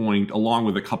turning point, along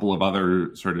with a couple of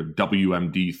other sort of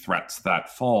WMD threats that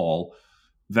fall,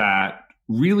 that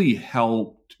really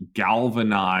helped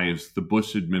galvanize the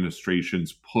Bush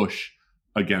administration's push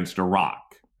against Iraq.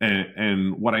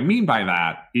 And what I mean by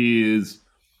that is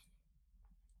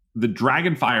the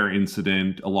Dragonfire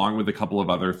incident, along with a couple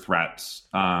of other threats.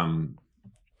 There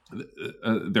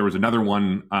was another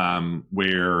one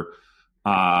where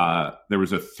there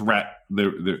was a threat,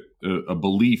 a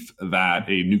belief that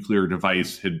a nuclear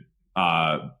device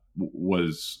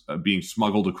was being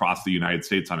smuggled across the United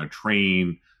States on a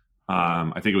train.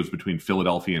 I think it was between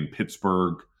Philadelphia and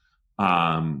Pittsburgh,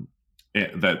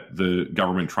 that the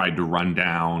government tried to run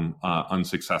down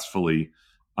unsuccessfully.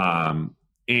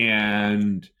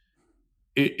 And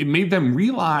it made them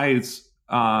realize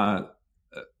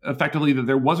effectively that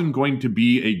there wasn't going to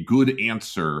be a good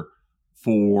answer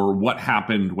for what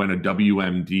happened when a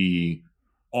WMD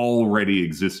already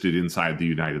existed inside the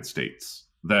United States.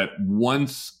 That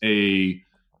once a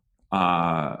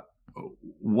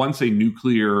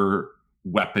nuclear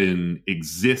weapon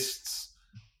exists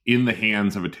in the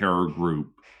hands of a terror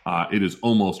group, it is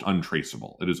almost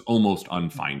untraceable. It is almost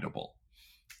unfindable.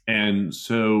 And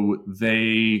so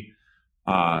that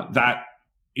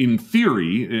in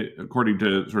theory, according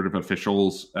to sort of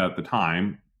officials at the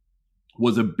time,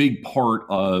 was a big part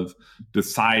of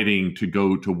deciding to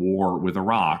go to war with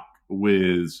Iraq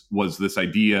was this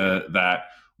idea that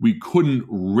we couldn't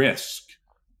risk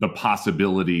the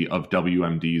possibility of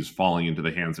WMDs falling into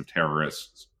the hands of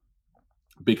terrorists,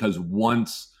 because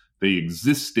once they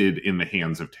existed in the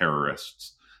hands of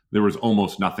terrorists, there was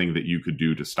almost nothing that you could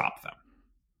do to stop them.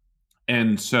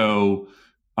 And so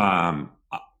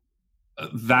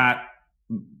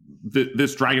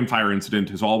this Dragonfire incident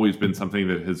has always been something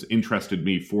that has interested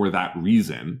me for that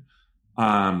reason.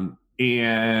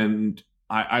 And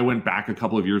I went back a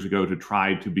couple of years ago to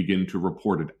try to begin to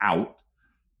report it out,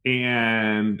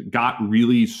 and got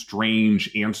really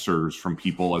strange answers from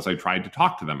people as I tried to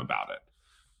talk to them about it.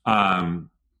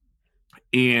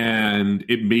 And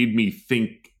it made me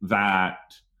think that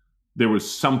there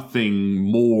was something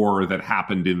more that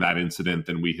happened in that incident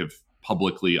than we have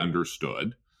publicly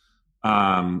understood.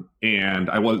 And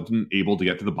I wasn't able to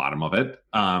get to the bottom of it.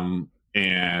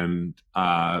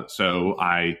 So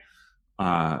I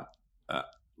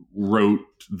wrote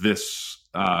this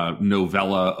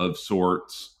novella of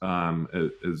sorts,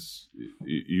 as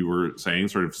you were saying,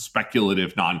 sort of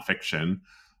speculative nonfiction,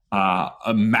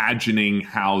 imagining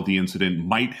how the incident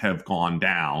might have gone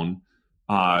down,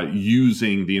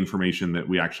 using the information that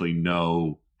we actually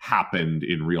know happened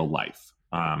in real life.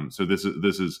 So this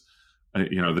is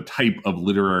the type of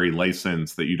literary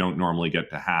license that you don't normally get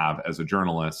to have as a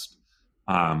journalist.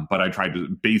 But I tried to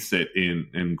base it in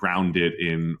and ground it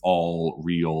in all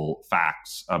real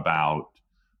facts about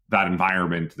that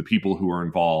environment, the people who were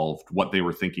involved, what they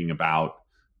were thinking about,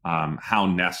 how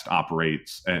Nest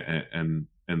operates, and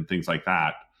things like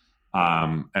that.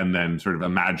 And then sort of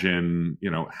imagine,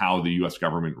 how the U.S.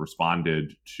 government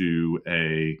responded to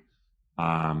the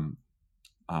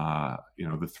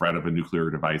threat of a nuclear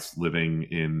device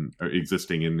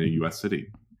existing in the U.S. city.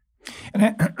 And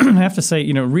I have to say,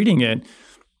 reading it,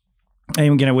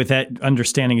 and with that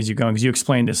understanding as you go, because you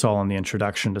explained this all in the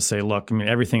introduction to say, look,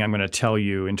 everything I'm going to tell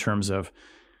you in terms of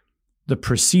the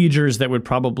procedures that would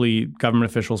probably government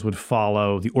officials would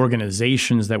follow, the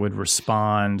organizations that would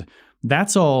respond,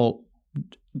 that's all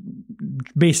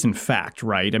based in fact,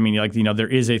 right?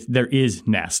 There is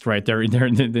Nest, right?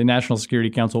 The National Security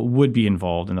Council would be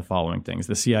involved in the following things.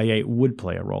 The CIA would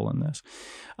play a role in this.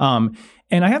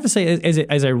 And I have to say,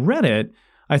 as I read it,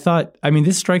 I thought,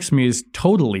 this strikes me as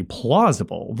totally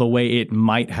plausible the way it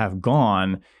might have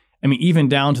gone. Even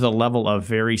down to the level of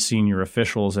very senior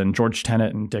officials, and George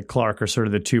Tenet and Dick Clark are sort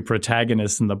of the two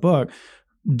protagonists in the book,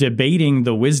 debating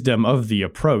the wisdom of the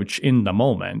approach in the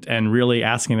moment and really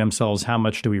asking themselves, how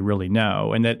much do we really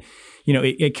know? And that,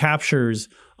 it captures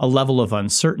a level of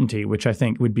uncertainty, which I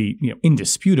think would be,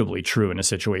 indisputably true in a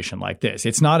situation like this.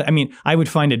 It's not, I would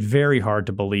find it very hard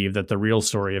to believe that the real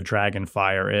story of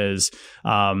Dragonfire is,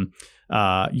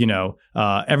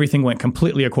 everything went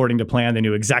completely according to plan. They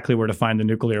knew exactly where to find the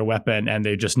nuclear weapon, and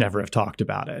they just never have talked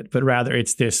about it. But rather,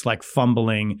 it's this like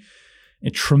fumbling, a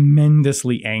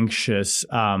tremendously anxious,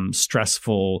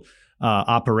 stressful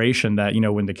operation that,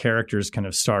 when the characters kind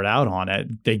of start out on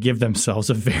it, they give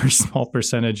themselves a very small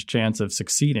percentage chance of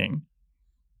succeeding.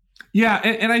 Yeah.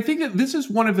 And I think that this is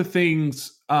one of the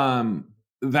things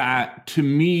that to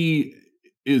me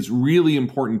is really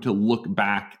important to look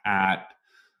back at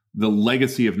the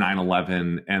legacy of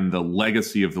 9/11 and the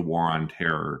legacy of the War on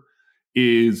Terror.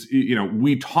 Is,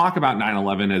 we talk about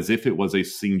 9/11 as if it was a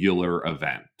singular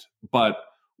event, but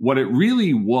what it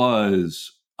really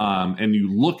was, and you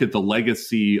look at the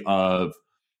legacy of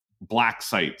black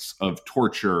sites, of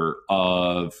torture,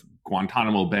 of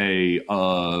Guantanamo Bay,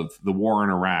 of the war in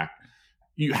Iraq,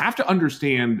 you have to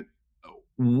understand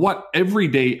what every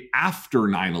day after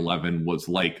 9/11 was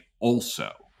like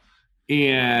also.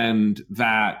 And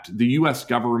that the U.S.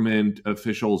 government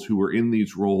officials who were in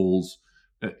these roles,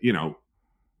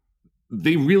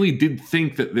 they really did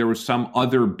think that there was some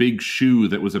other big shoe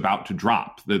that was about to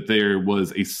drop, that there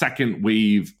was a second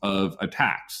wave of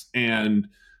attacks, and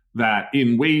that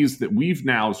in ways that we've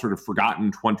now sort of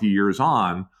forgotten 20 years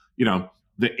on,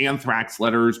 the anthrax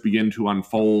letters begin to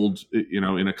unfold,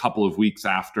 in a couple of weeks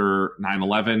after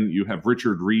 9/11. You have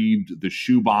Richard Reed, the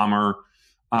shoe bomber.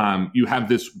 You have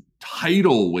this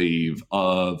tidal wave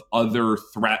of other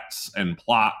threats and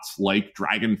plots like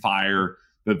Dragonfire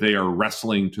that they are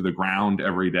wrestling to the ground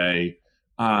every day.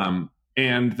 And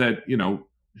that,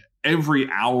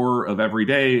 every hour of every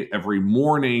day, every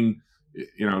morning,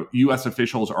 U.S.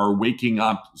 officials are waking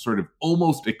up sort of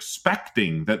almost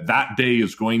expecting that day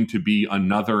is going to be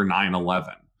another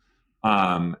 9/11.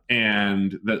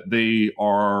 and that they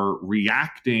are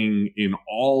reacting in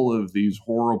all of these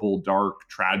horrible, dark,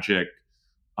 tragic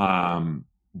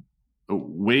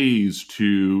ways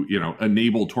to,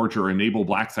 enable torture, enable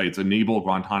black sites, enable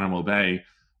Guantanamo Bay,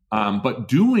 but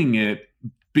doing it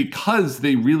because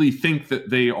they really think that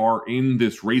they are in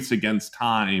this race against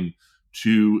time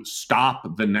to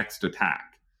stop the next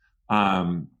attack.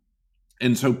 And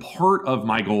so part of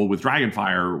my goal with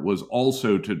Dragonfire was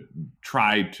also to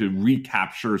try to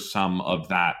recapture some of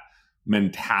that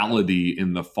mentality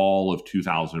in the fall of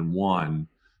 2001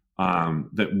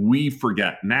 that we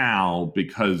forget now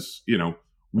because,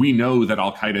 we know that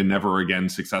Al-Qaeda never again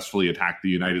successfully attacked the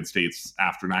United States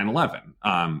after 9/11.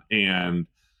 And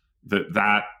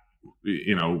that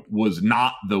was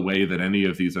not the way that any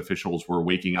of these officials were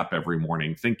waking up every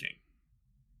morning thinking.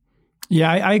 Yeah,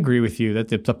 I agree with you that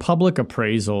the public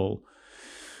appraisal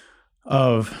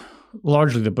of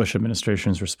largely the Bush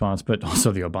administration's response, but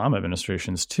also the Obama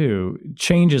administration's too,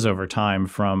 changes over time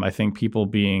from, I think, people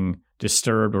being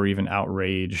disturbed or even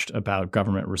outraged about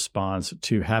government response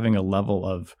to having a level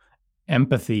of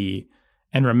empathy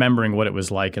and remembering what it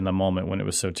was like in the moment when it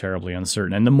was so terribly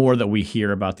uncertain. And the more that we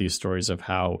hear about these stories of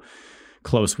how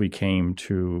close we came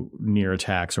to near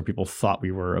attacks, or people thought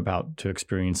we were about to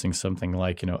experiencing something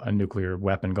like, a nuclear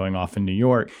weapon going off in New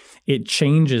York, it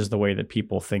changes the way that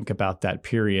people think about that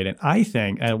period. And I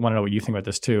want to know what you think about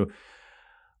this too,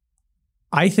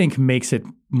 I think makes it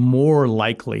more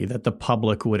likely that the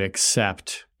public would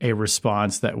accept a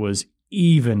response that was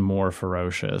even more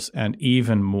ferocious and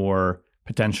even more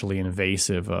potentially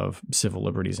invasive of civil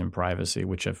liberties and privacy,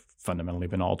 which have fundamentally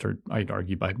been altered, I'd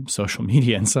argue, by social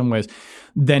media in some ways,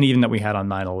 than even that we had on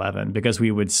 9/11. Because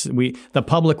the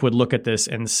public would look at this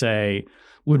and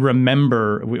would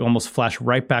remember, we almost flash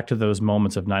right back to those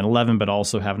moments of 9/11, but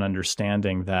also have an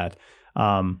understanding that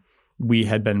we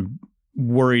had been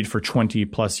worried for 20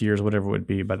 plus years, whatever it would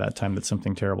be by that time that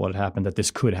something terrible had happened, that this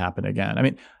could happen again. I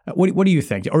mean, what do you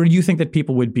think? Or do you think that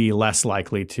people would be less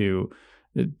likely to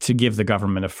give the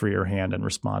government a freer hand in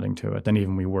responding to it than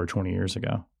even we were 20 years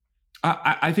ago?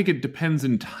 I think it depends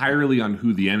entirely on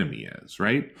who the enemy is,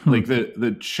 right? Like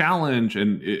the challenge,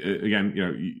 and again,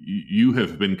 you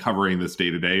have been covering this day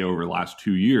to day over the last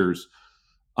 2 years.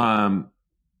 The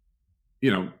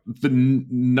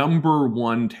number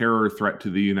one terror threat to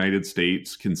the United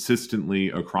States consistently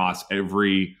across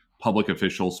every public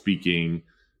official speaking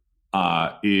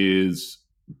is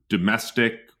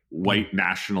domestic white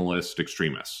nationalist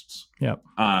extremists. Yep.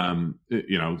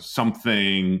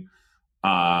 Something.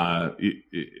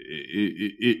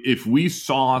 If we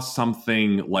saw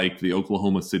something like the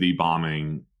Oklahoma City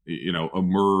bombing,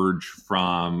 emerge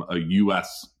from a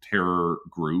U.S. terror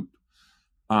group,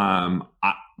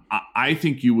 I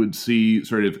think you would see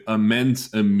sort of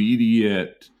immense,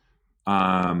 immediate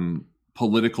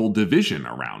political division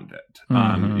around it.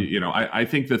 Mm-hmm. I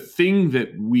think the thing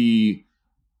that we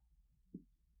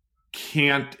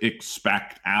can't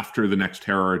expect after the next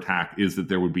terror attack is that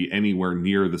there would be anywhere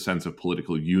near the sense of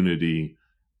political unity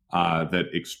that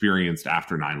experienced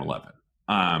after 9/11.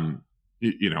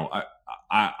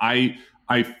 I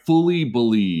fully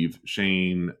believe,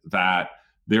 Shane, that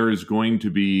there is going to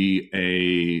be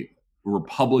a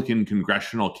Republican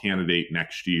congressional candidate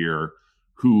next year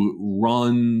who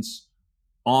runs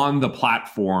on the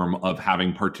platform of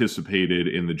having participated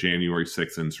in the January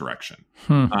 6th insurrection.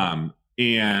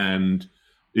 And,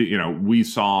 we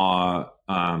saw,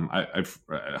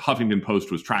 Huffington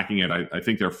Post was tracking it. I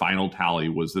think their final tally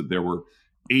was that there were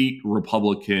 8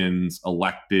 Republicans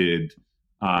elected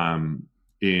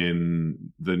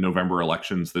in the November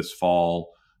elections this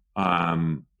fall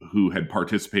who had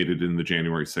participated in the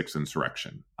January 6th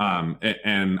insurrection.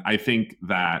 And I think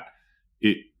that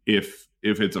if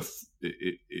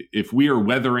we are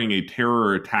weathering a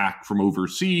terror attack from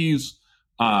overseas,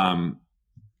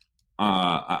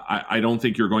 I don't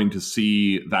think you're going to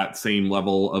see that same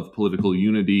level of political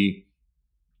unity.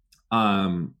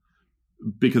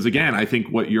 Because again, I think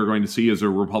what you're going to see is a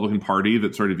Republican Party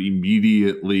that sort of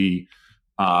immediately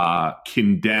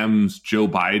condemns Joe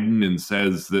Biden and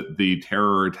says that the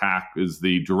terror attack is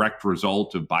the direct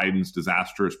result of Biden's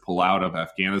disastrous pullout of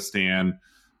Afghanistan,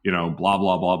 blah, blah,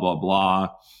 blah, blah, blah.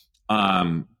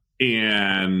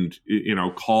 And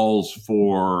calls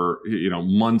for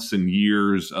months and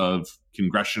years of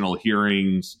congressional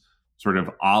hearings, sort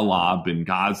of a la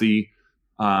Benghazi.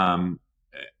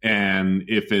 And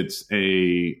if it's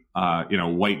a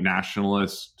white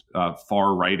nationalist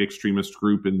far right extremist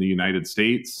group in the United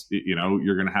States,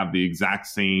 you're going to have the exact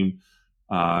same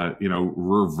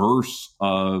reverse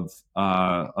of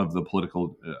the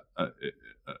political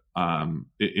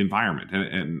environment.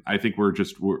 And I think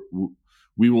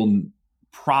we will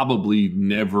probably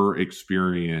never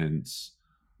experience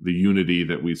the unity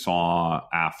that we saw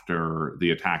after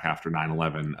the attack after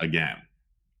 9/11 again.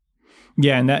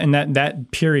 Yeah, and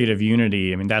that period of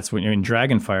unity, I mean, that's when in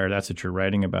Dragonfire, that's what you're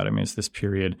writing about. I mean, it's this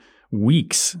period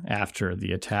weeks after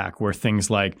the attack where things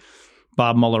like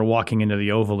Bob Mueller walking into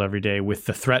the Oval every day with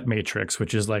the threat matrix,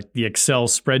 which is like the Excel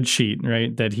spreadsheet,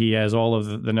 right, that he has all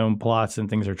of the known plots and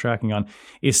things are tracking on,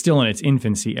 is still in its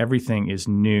infancy. Everything is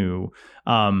new,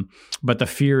 but the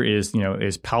fear is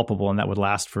palpable, and that would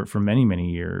last for many, many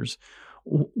years.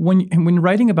 When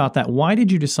writing about that, why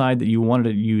did you decide that you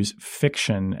wanted to use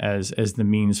fiction as the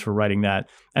means for writing that,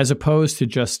 as opposed to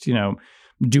just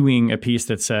doing a piece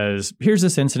that says, here's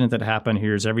this incident that happened,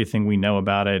 here's everything we know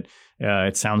about it,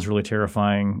 it sounds really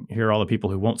terrifying, here are all the people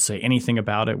who won't say anything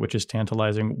about it, which is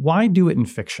tantalizing. Why do it in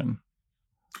fiction?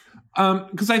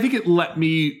 Because I think it let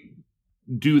me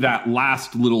do that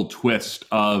last little twist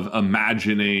of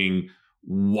imagining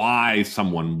why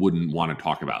someone wouldn't want to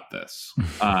talk about this.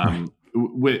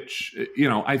 Which,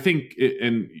 I think,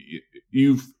 and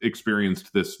you've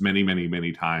experienced this many, many,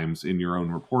 many times in your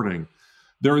own reporting.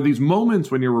 There are these moments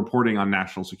when you're reporting on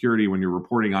national security, when you're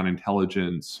reporting on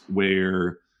intelligence,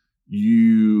 where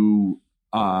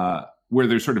where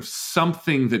there's sort of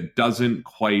something that doesn't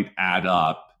quite add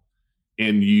up,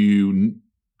 and you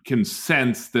can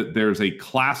sense that there's a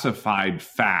classified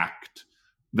fact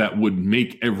that would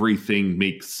make everything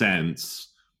make sense,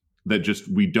 that just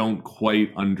we don't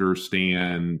quite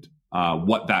understand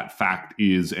what that fact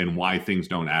is and why things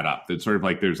don't add up. It's sort of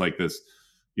like there's like this,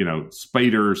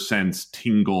 spider sense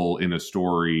tingle in a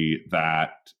story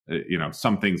that,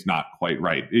 something's not quite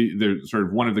right. There's sort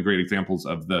of one of the great examples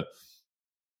of the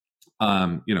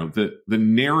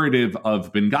narrative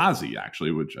of Benghazi,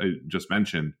 actually, which I just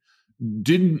mentioned,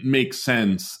 didn't make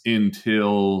sense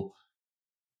until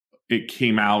it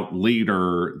came out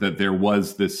later that there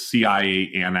was this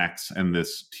CIA annex and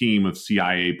this team of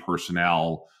CIA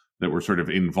personnel that were sort of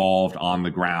involved on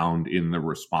the ground in the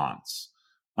response.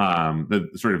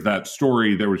 That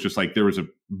story, there was a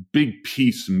big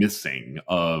piece missing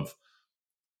of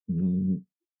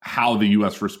how the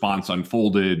U.S. response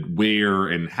unfolded, where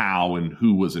and how and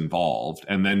who was involved.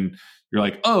 And then you're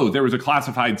like, oh, there was a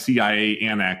classified CIA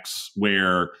annex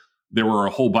where there were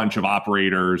a whole bunch of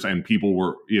operators and people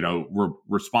were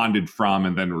responded from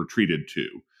and then retreated to.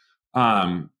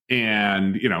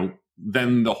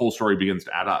 Then the whole story begins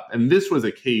to add up. And this was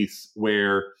a case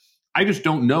where I just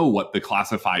don't know what the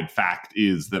classified fact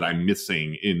is that I'm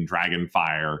missing in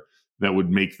Dragonfire that would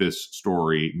make this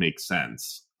story make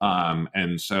sense.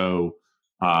 And so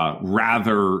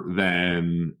rather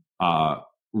than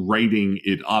writing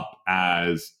it up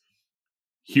as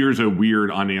here's a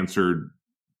weird unanswered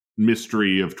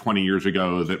mystery of 20 years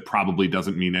ago that probably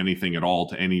doesn't mean anything at all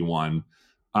to anyone,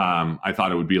 I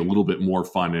thought it would be a little bit more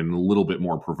fun and a little bit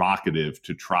more provocative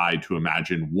to try to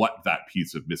imagine what that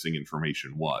piece of missing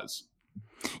information was.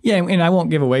 Yeah, and I won't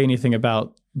give away anything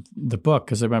about the book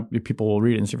because people will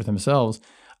read it and see for themselves.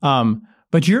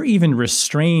 But you're even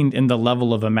restrained in the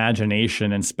level of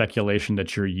imagination and speculation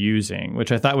that you're using,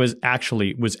 which I thought was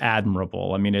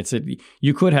admirable. I mean,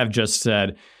 you could have just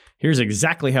said, here's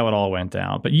exactly how it all went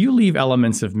down, but you leave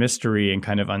elements of mystery and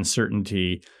kind of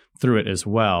uncertainty through it as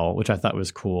well, which I thought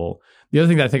was cool. The other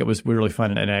thing that I think it was really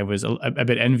fun, and I was a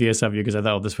bit envious of you because I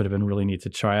thought this would have been really neat to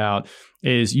try out,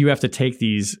 is you have to take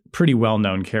these pretty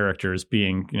well-known characters,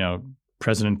 being,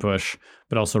 President Bush,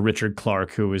 but also Richard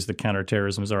Clarke, who was the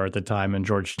counterterrorism czar at the time, and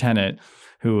George Tenet,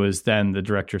 who was then the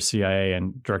director of CIA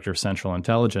and director of Central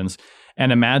Intelligence,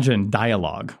 and imagine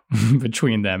dialogue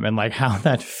between them and like how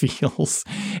that feels.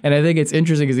 And I think it's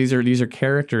interesting because these are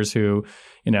characters who,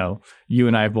 you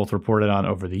and I have both reported on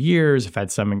over the years. I've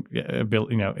had some,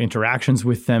 interactions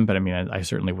with them, but I mean, I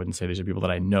certainly wouldn't say these are people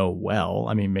that I know well.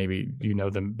 I mean, maybe you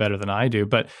know them better than I do,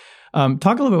 but talk a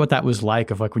little bit what that was like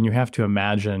of like when you have to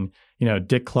imagine,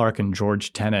 Dick Clark and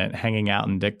George Tenet hanging out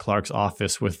in Dick Clark's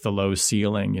office with the low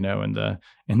ceiling,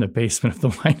 in the basement of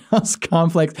the White House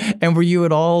complex. And were you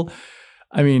at all,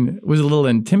 was it a little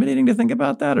intimidating to think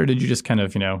about that? Or did you just kind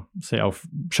of, say, oh,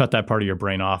 shut that part of your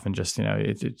brain off and just,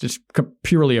 just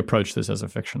purely approach this as a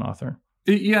fiction author?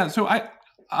 Yeah. So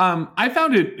I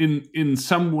found it in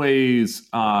some ways,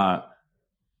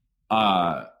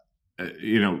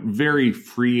 very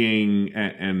freeing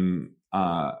and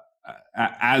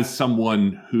as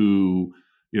someone who,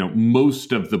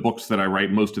 most of the books that I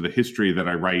write, most of the history that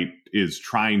I write is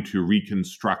trying to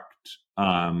reconstruct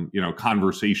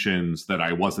conversations that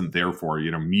I wasn't there for,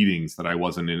 meetings that I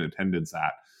wasn't in attendance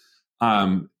at.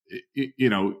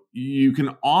 You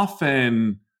can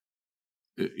often,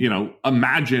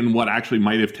 imagine what actually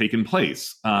might have taken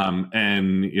place,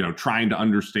 and trying to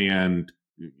understand,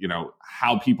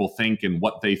 how people think and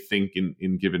what they think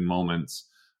in given moments.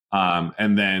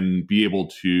 And then be able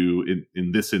to,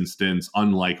 in this instance,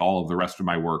 unlike all of the rest of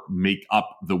my work, make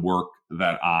up the work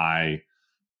that I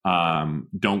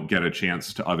don't get a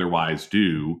chance to otherwise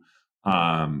do,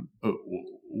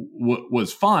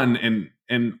 was fun.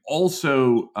 And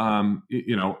also,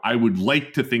 I would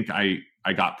like to think I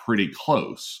got pretty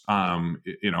close.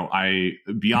 I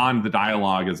beyond the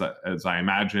dialogue, as I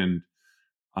imagined,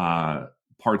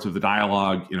 parts of the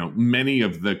dialogue, many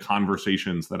of the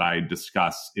conversations that I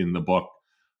discuss in the book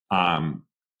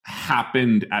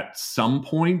happened at some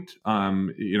point.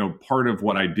 Part of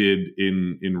what I did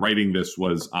in writing this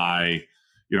was I,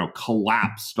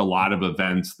 collapsed a lot of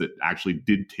events that actually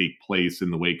did take place in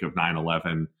the wake of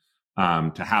 9/11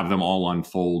 to have them all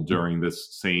unfold during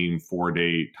this same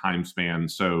 4-day time span.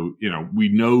 So, we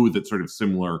know that sort of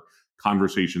similar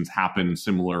conversations happened,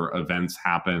 similar events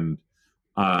happened.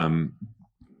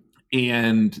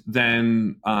 And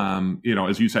then,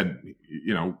 as you said,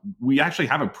 we actually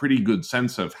have a pretty good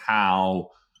sense of how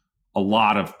a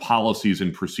lot of policies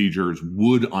and procedures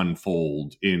would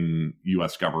unfold in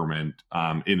U.S. government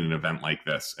in an event like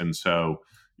this. And so,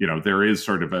 there is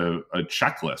sort of a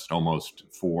checklist almost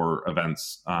for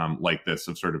events like this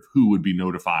of sort of who would be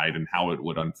notified and how it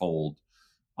would unfold.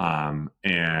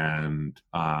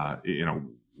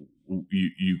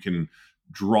 You can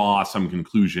draw some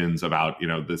conclusions about,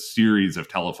 the series of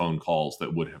telephone calls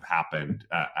that would have happened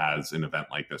as an event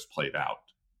like this played out.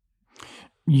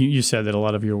 You said that a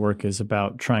lot of your work is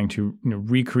about trying to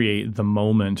recreate the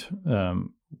moment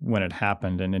when it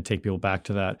happened and take people back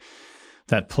to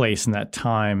that place and that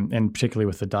time, and particularly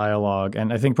with the dialogue.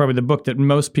 And I think probably the book that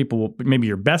most people maybe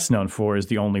you're best known for is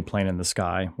The Only Plane in the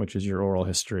Sky, which is your oral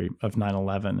history of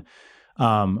 9/11.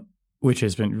 Which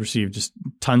has been received just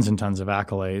tons and tons of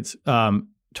accolades.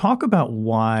 Talk about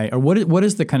why, or what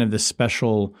is the kind of the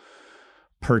special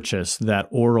purchase that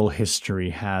oral history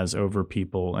has over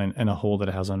people and a hold that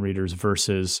it has on readers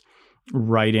versus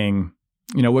writing,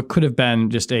 what could have been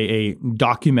just a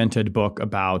documented book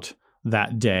about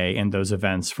that day and those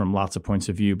events from lots of points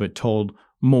of view, but told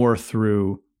more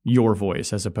through your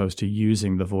voice as opposed to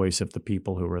using the voices of the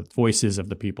people who were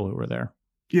there.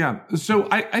 Yeah. So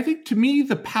I think to me,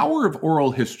 the power of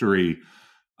oral history,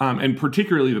 and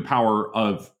particularly the power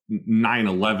of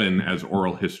 9/11 as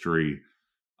oral history,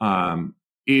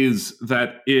 is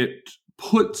that it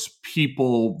puts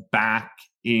people back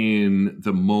in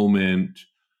the moment,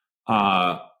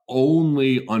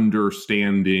 only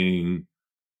understanding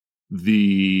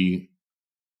the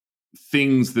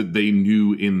things that they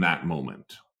knew in that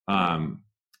moment.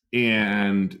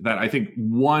 And that I think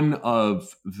one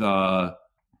of the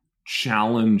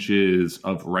challenges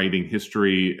of writing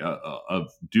history,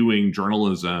 of doing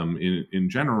journalism in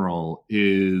general,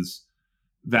 is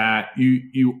that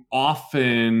you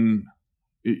often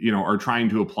are trying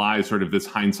to apply sort of this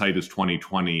hindsight is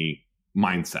 2020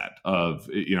 mindset of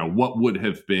what would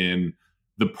have been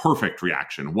the perfect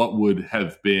reaction, what would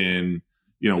have been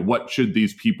what should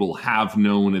these people have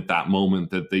known at that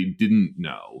moment that they didn't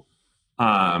know,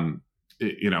 how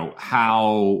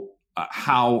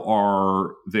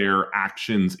are their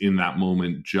actions in that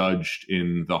moment judged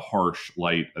in the harsh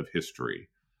light of history?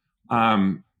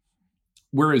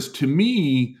 Whereas to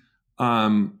me,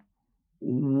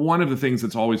 one of the things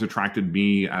that's always attracted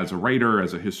me as a writer,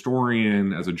 as a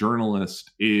historian, as a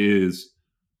journalist is,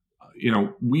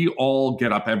 we all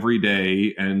get up every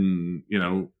day and,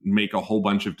 make a whole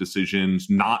bunch of decisions,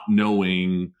 not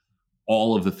knowing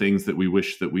all of the things that we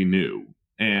wish that we knew.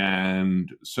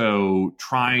 And so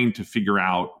trying to figure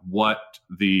out what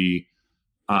the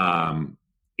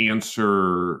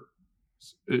answer,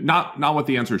 not what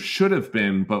the answer should have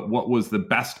been, but what was the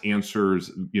best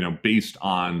answers, based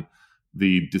on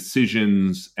the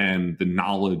decisions and the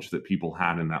knowledge that people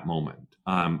had in that moment.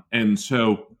 And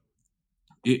so,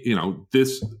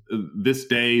 this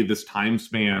day, this time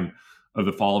span of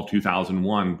the fall of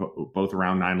 2001, both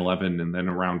around 9/11 and then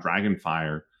around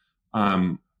Dragonfire,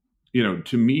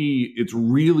 to me, it's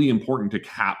really important to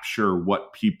capture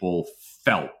what people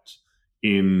felt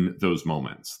in those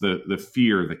moments, the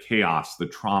fear, the chaos, the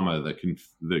trauma,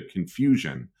 the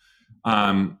confusion,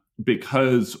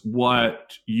 because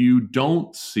what you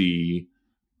don't see,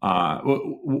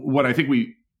 what I think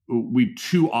we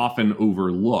too often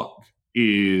overlook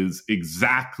is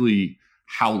exactly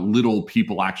how little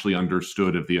people actually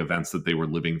understood of the events that they were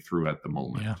living through at the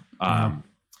moment.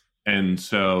 And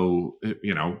so,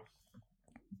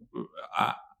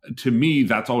 to me,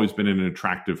 that's always been an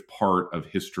attractive part of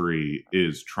history,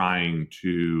 is trying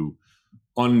to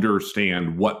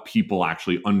understand what people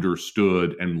actually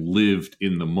understood and lived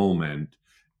in the moment,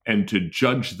 and to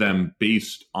judge them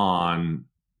based on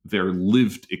their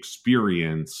lived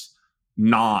experience,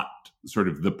 not sort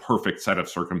of the perfect set of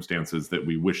circumstances that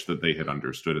we wish that they had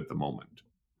understood at the moment.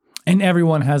 And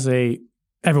everyone has a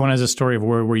story of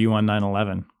where were you on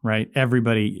 9/11, right?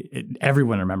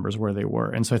 Everyone remembers where they were.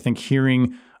 And so I think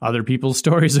hearing other people's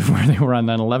stories of where they were on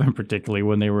 9/11, particularly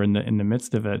when they were in the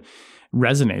midst of it,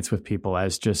 resonates with people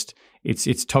as just,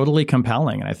 it's totally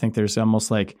compelling. And I think there's almost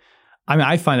like,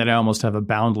 I find that I almost have a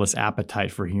boundless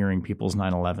appetite for hearing people's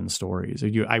 9/11 stories.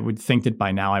 I would think that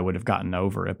by now I would have gotten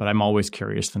over it, but I'm always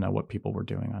curious to know what people were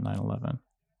doing on 9/11.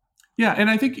 Yeah. And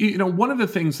I think, one of the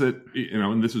things that,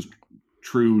 and this is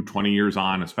true 20 years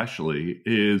on especially,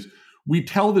 is we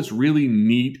tell this really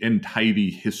neat and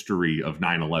tidy history of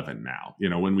 9/11 now.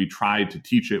 When we try to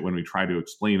teach it, when we try to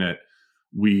explain it,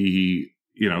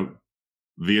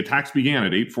 the attacks began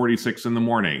at 8:46 in the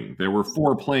morning. There were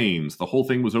 4 planes. The whole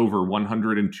thing was over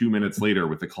 102 minutes later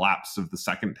with the collapse of the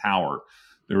second tower.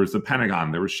 There was the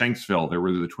Pentagon. There was Shanksville. There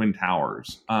were the Twin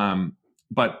Towers.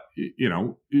 But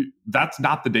that's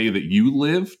not the day that you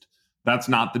lived. That's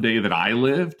not the day that I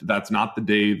lived. That's not the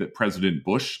day that President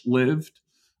Bush lived.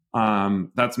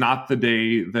 That's not the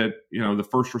day that, the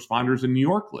first responders in New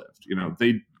York lived.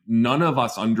 None of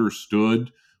us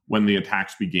understood when the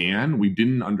attacks began. We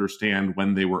didn't understand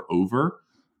when they were over.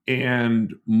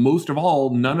 And most of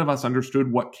all, none of us understood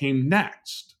what came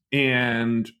next.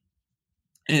 And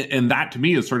that to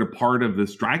me is sort of part of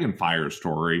this Dragonfire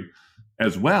story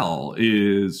as well,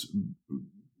 is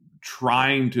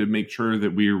trying to make sure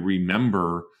that we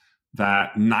remember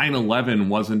that 9/11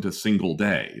 wasn't a single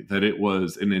day, that it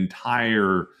was an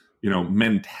entire,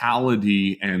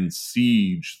 mentality and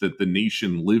siege that the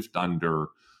nation lived under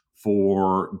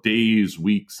for days,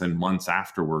 weeks, and months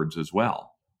afterwards as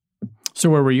well. So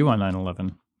where were you on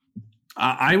 9/11?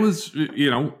 I was,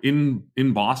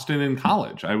 in Boston in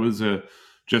college. I was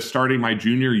just starting my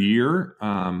junior year.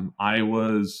 I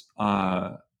was,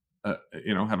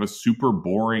 have a super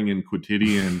boring and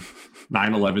quotidian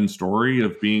 9/11 story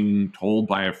of being told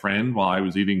by a friend while I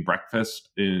was eating breakfast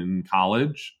in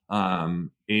college.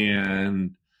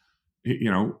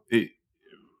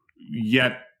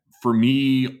 Yet for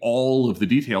me, all of the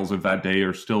details of that day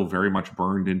are still very much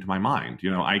burned into my mind.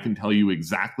 I can tell you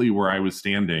exactly where I was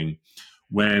standing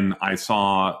when I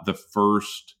saw the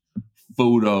first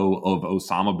photo of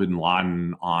Osama bin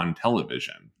Laden on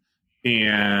television.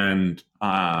 And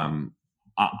I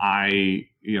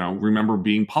remember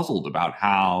being puzzled about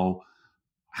how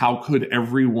could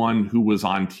everyone who was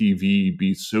on TV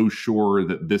be so sure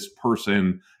that this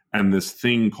person and this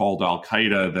thing called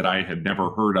Al-Qaeda that I had never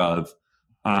heard of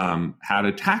had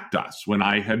attacked us, when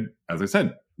I had, as I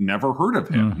said, never heard of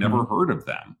him, never heard of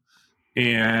them.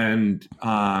 And,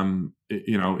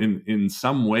 in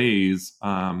some ways,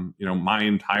 my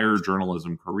entire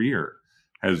journalism career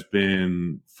has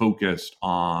been focused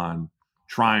on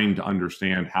trying to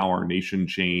understand how our nation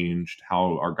changed,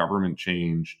 how our government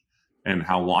changed, and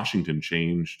how Washington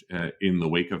changed in the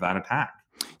wake of that attack.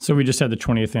 So we just had the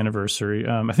 20th anniversary.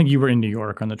 I think you were in New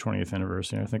York on the 20th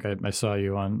anniversary. I think I saw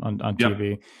you on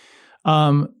TV.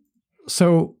 Yep.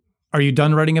 So are you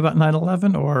done writing about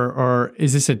 9/11, or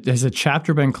has a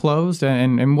chapter been closed?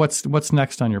 And what's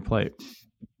next on your plate?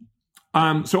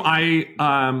 So I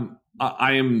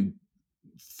am,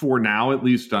 for now at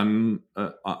least, done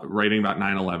writing about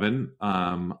 9/11.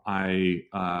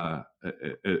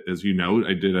 As you know,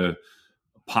 I did a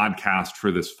podcast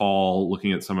for this fall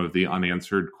looking at some of the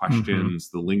unanswered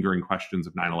questions, the lingering questions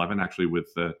of 9/11, actually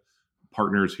with the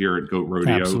partners here at Goat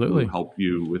Rodeo. Absolutely. Who help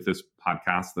you with this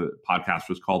podcast. The podcast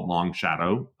was called Long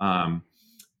Shadow.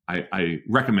 I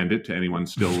recommend it to anyone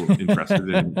still interested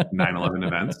in 9/11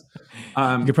 events.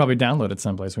 You could probably download it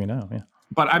someplace we know. Yeah.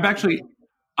 But I've actually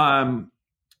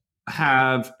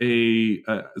have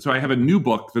so I have a new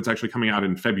book that's actually coming out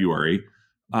in February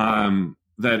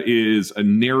that is a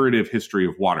narrative history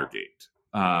of Watergate.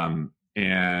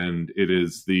 And it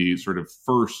is the sort of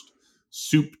first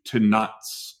soup to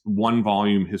nuts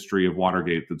 1-volume history of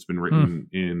Watergate that's been written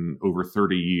in over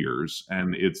 30 years.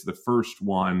 And it's the first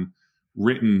one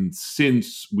written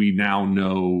since we now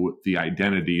know the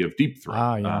identity of Deep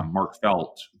Throat. Mark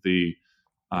Felt, the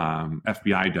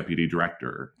FBI deputy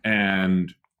director.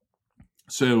 And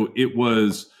so it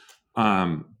was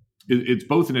it's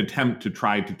both an attempt to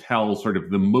try to tell sort of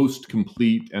the most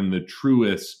complete and the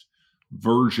truest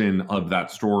version of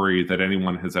that story that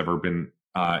anyone has ever been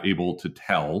able to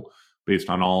tell, based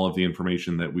on all of the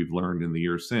information that we've learned in the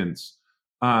years since.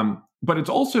 But it's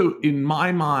also, in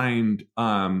my mind,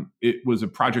 it was a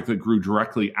project that grew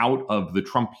directly out of the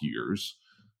Trump years,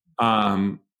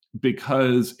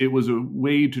 because it was a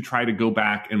way to try to go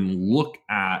back and look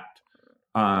at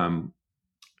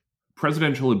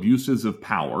presidential abuses of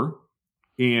power,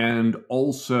 and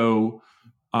also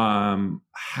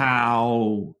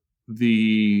how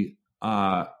the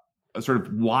sort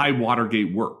of why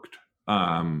Watergate worked.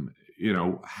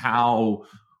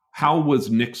 How was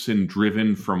Nixon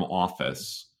driven from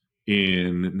office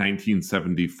in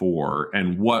 1974,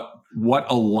 and what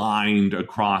aligned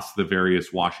across the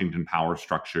various Washington power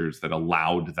structures that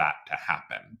allowed that to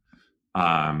happen?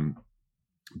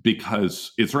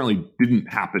 Because it certainly didn't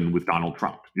happen with Donald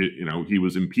Trump. He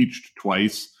was impeached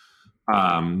twice,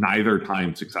 neither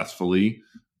time successfully.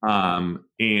 And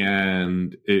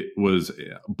it was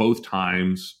both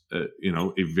times,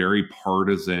 a very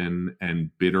partisan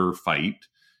and bitter fight,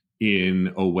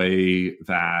 in a way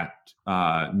that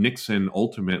Nixon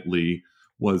ultimately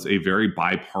was a very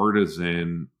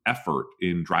bipartisan effort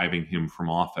in driving him from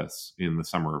office in the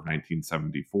summer of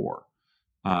 1974.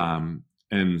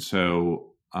 And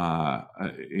so,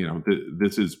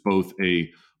 this is both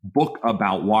a book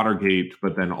about Watergate,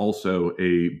 but then also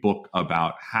a book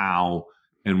about how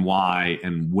and why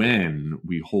and when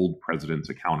we hold presidents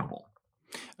accountable.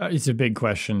 It's a big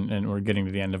question, and we're getting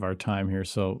to the end of our time here.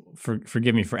 So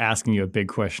forgive me for asking you a big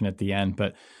question at the end,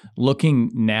 but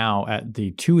looking now at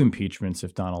the two impeachments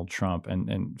of Donald Trump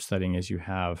and studying as you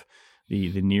have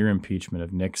the near impeachment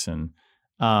of Nixon,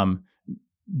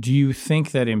 do you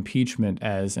think that impeachment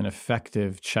as an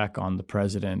effective check on the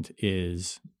president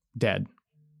is dead?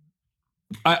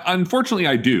 Unfortunately,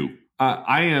 I do.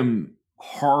 I am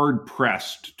hard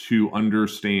pressed to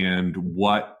understand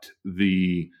what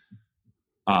the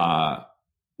level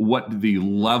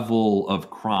of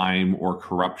crime or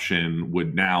corruption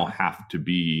would now have to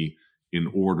be in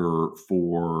order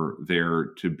for there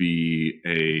to be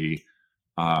a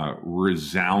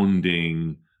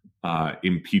resounding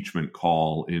impeachment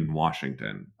call in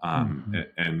Washington.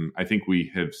 And I think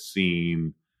we have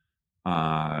seen,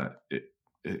 a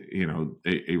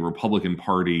Republican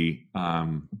Party,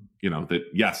 that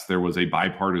yes, there was a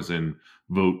bipartisan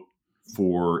vote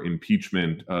for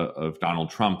impeachment of Donald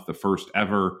Trump, the first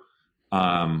ever.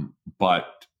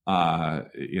 But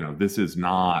this is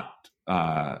not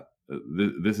a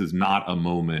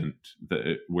moment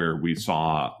where we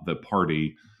saw the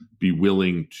party be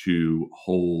willing to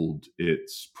hold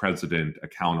its president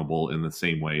accountable in the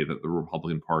same way that the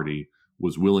Republican Party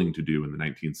was willing to do in the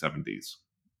 1970s.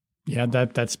 Yeah,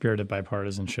 that spirit of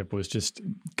bipartisanship was just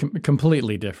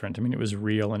completely different. I mean, it was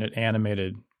real, and it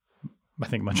animated, I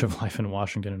think, much of life in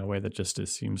Washington in a way that just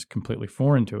seems completely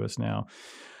foreign to us now.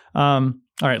 All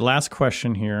right, last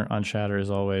question here on Chatter,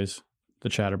 as always, the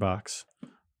Chatterbox. I'm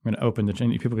going to open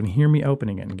people can hear me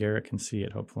opening it, and Garrett can see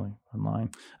it, hopefully, online.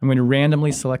 I'm going to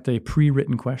randomly select a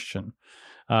pre-written question.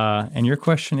 And your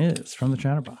question is from the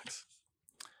Chatterbox.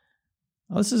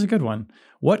 Oh, this is a good one.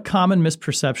 What common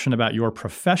misperception about your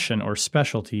profession or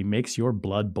specialty makes your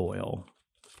blood boil?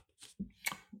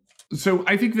 So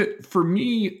I think that for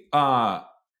me,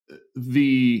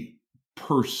 the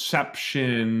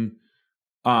perception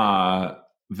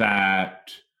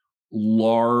that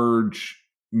large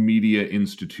media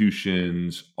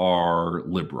institutions are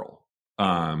liberal,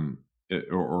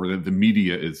 or that the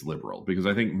media is liberal, because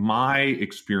I think my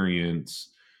experience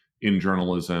in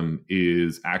journalism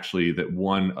is actually that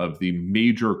one of the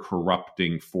major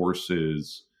corrupting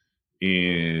forces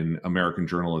in American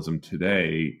journalism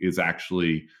today is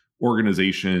actually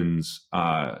organizations,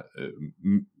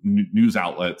 news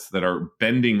outlets that are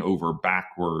bending over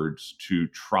backwards to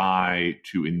try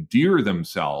to endear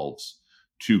themselves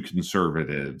to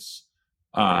conservatives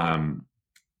at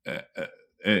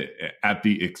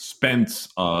the expense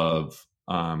of,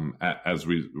 as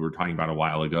we were talking about a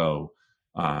while ago,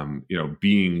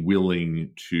 being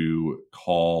willing to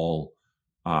call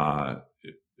the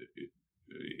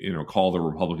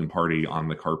Republican Party on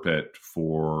the carpet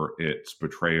for its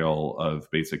betrayal of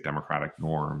basic democratic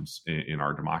norms in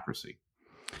our democracy.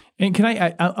 And can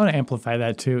I want to amplify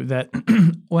that too, that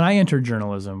when I entered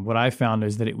journalism, what I found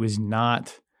is that it was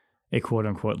not a quote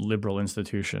unquote liberal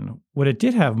institution. What it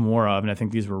did have more of, and I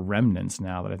think these were remnants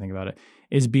now that I think about it,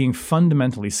 is being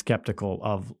fundamentally skeptical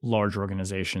of large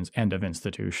organizations and of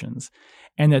institutions.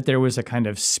 And that there was a kind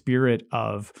of spirit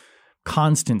of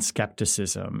constant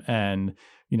skepticism and,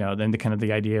 then the kind of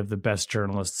the idea of the best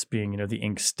journalists being, the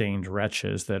ink-stained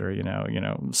wretches that are,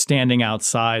 standing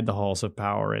outside the halls of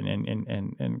power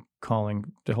and calling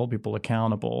to hold people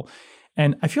accountable.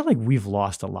 And I feel like we've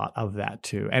lost a lot of that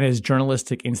too. And as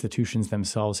journalistic institutions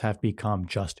themselves have become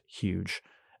just huge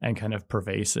and kind of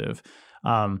pervasive.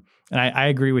 And I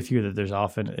agree with you that there's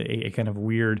often a kind of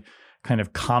weird kind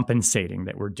of compensating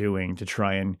that we're doing to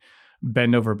try and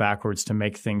bend over backwards to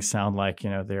make things sound like,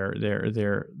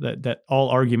 that all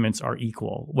arguments are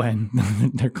equal when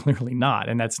they're clearly not.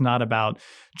 And that's not about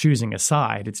choosing a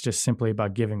side. It's just simply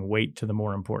about giving weight to the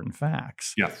more important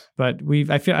facts. Yes. But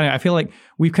I feel like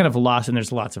we've kind of lost, and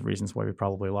there's lots of reasons why we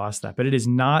probably lost that, but it is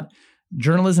not,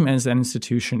 journalism as an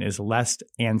institution is less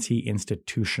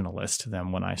anti-institutionalist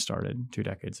than when I started 2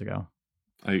 decades ago.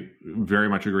 I very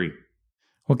much agree.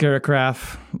 Well, Garrett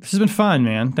Graff, this has been fun,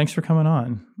 man. Thanks for coming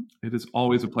on. It is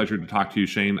always a pleasure to talk to you,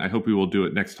 Shane. I hope we will do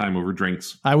it next time over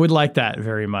drinks. I would like that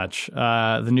very much.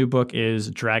 The new book is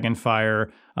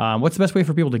Dragonfire. What's the best way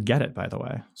for people to get it, by the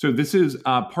way? So this is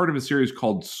part of a series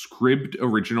called Scribd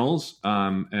Originals,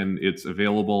 and it's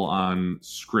available on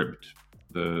Scribd,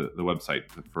 the website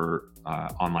for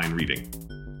online reading.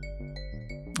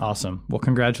 Awesome. Well,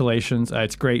 congratulations.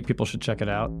 It's great. People should check it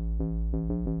out.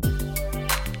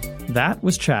 That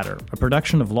was Chatter, a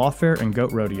production of Lawfare and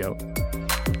Goat Rodeo.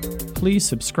 Please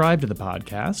subscribe to the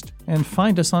podcast and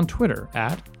find us on Twitter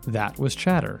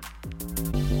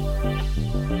 @ThatWasChatter.